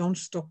people, they don't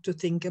stop to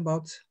think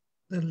about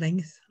the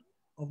length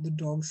of the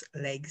dog's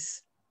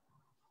legs.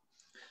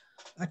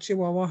 A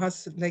Chihuahua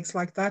has legs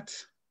like that.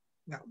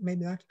 Yeah,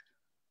 maybe that.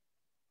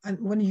 And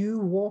when you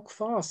walk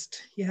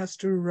fast, he has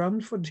to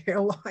run for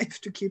dear life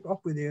to keep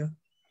up with you.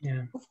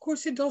 Yeah. Of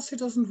course he does. He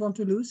doesn't want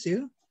to lose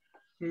you.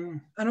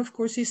 And of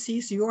course, he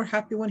sees you're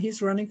happy when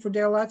he's running for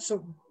dear life,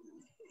 so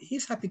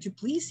he's happy to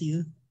please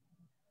you.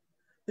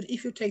 But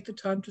if you take the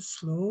time to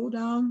slow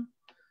down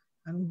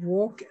and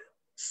walk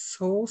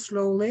so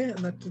slowly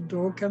that the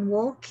dog can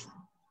walk,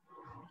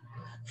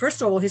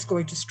 first of all, he's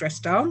going to stress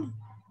down.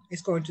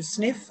 He's going to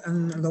sniff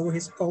and lower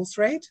his pulse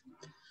rate.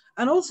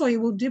 And also he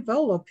will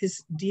develop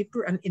his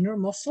deeper and inner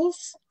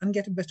muscles and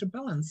get a better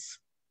balance.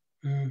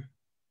 And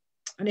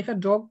if a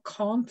dog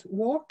can't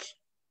walk,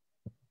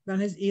 then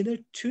he's either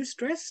too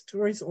stressed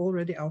or he's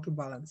already out of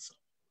balance.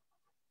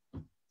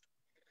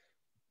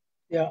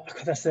 Yeah,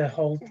 that's a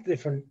whole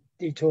different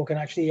talk. And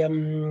actually,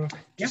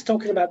 just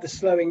talking about the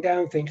slowing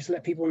down thing, just to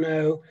let people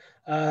know,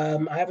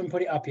 I haven't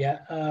put it up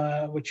yet,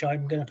 which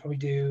I'm going to probably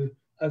do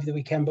over the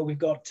weekend, but we've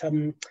got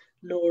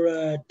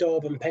Laura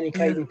Dobb and Penny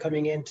Clayton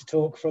coming in to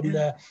talk from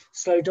the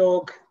slow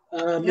dog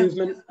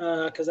movement,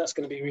 because that's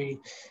going to be really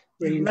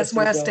interesting. That's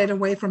why I stayed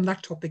away from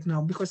that topic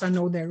now, because I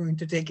know they're going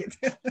to take it.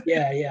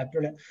 Yeah,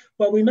 brilliant.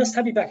 Well, we must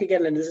have you back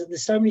again, Linda.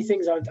 There's so many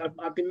things.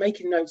 I've been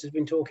making notes, I've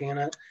been talking,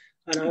 and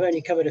I've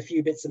only covered a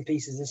few bits and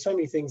pieces. There's so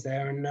many things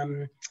there,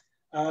 and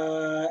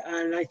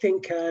I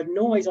think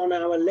Norway's on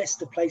our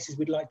list of places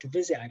we'd like to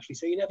visit, actually.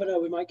 So you never know,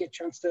 we might get a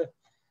chance to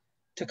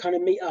kind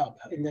of meet up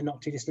in the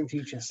not too distant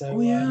future. So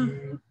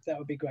that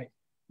would be great.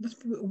 That's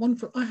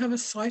wonderful. I have a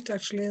site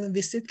actually,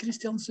 Visit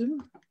Kristiansund,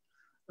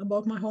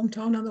 about my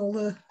hometown and all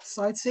the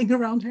sightseeing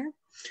around here.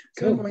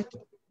 So I'm going to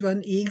do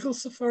an eagle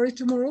safari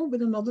tomorrow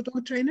with another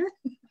dog trainer.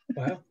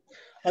 Wow.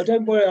 Oh,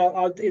 don't worry.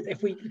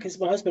 Because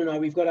my husband and I,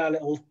 we've got our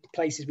little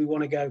places we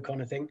want to go,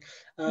 kind of thing.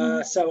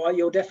 So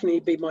you'll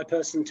definitely be my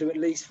person to at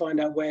least find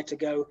out where to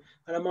go,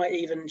 and I might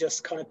even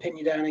just kind of pin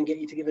you down and get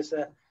you to give us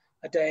a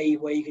day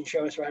where you can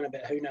show us around a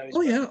bit. Who knows?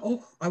 Oh yeah.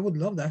 Oh, I would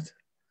love that.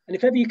 And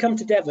if ever you come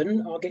to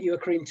Devon, I'll get you a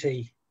cream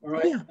tea. All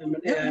right. Oh,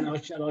 yeah. And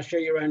I'll show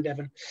you around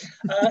Devon.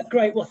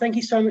 Great. Well, thank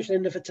you so much,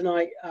 Linda, for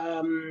tonight.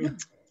 I've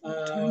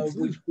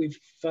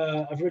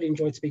really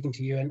enjoyed speaking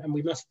to you, and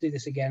we must do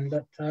this again.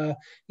 But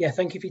yeah,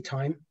 thank you for your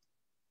time.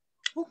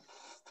 Oh,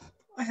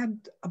 I had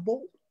a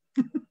ball.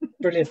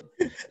 Brilliant.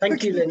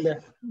 Thank you,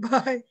 Linda.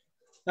 Bye.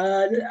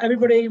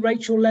 Everybody,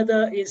 Rachel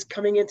Leather is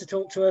coming in to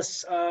talk to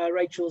us.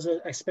 Rachel's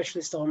a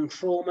specialist on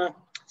trauma.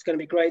 It's going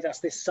to be great. That's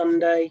this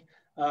Sunday.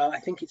 I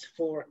think it's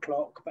 4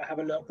 o'clock, but have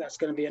a look. That's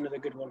going to be another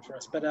good one for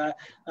us. But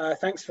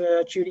thanks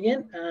for tuning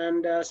in,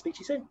 and speak to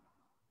you soon.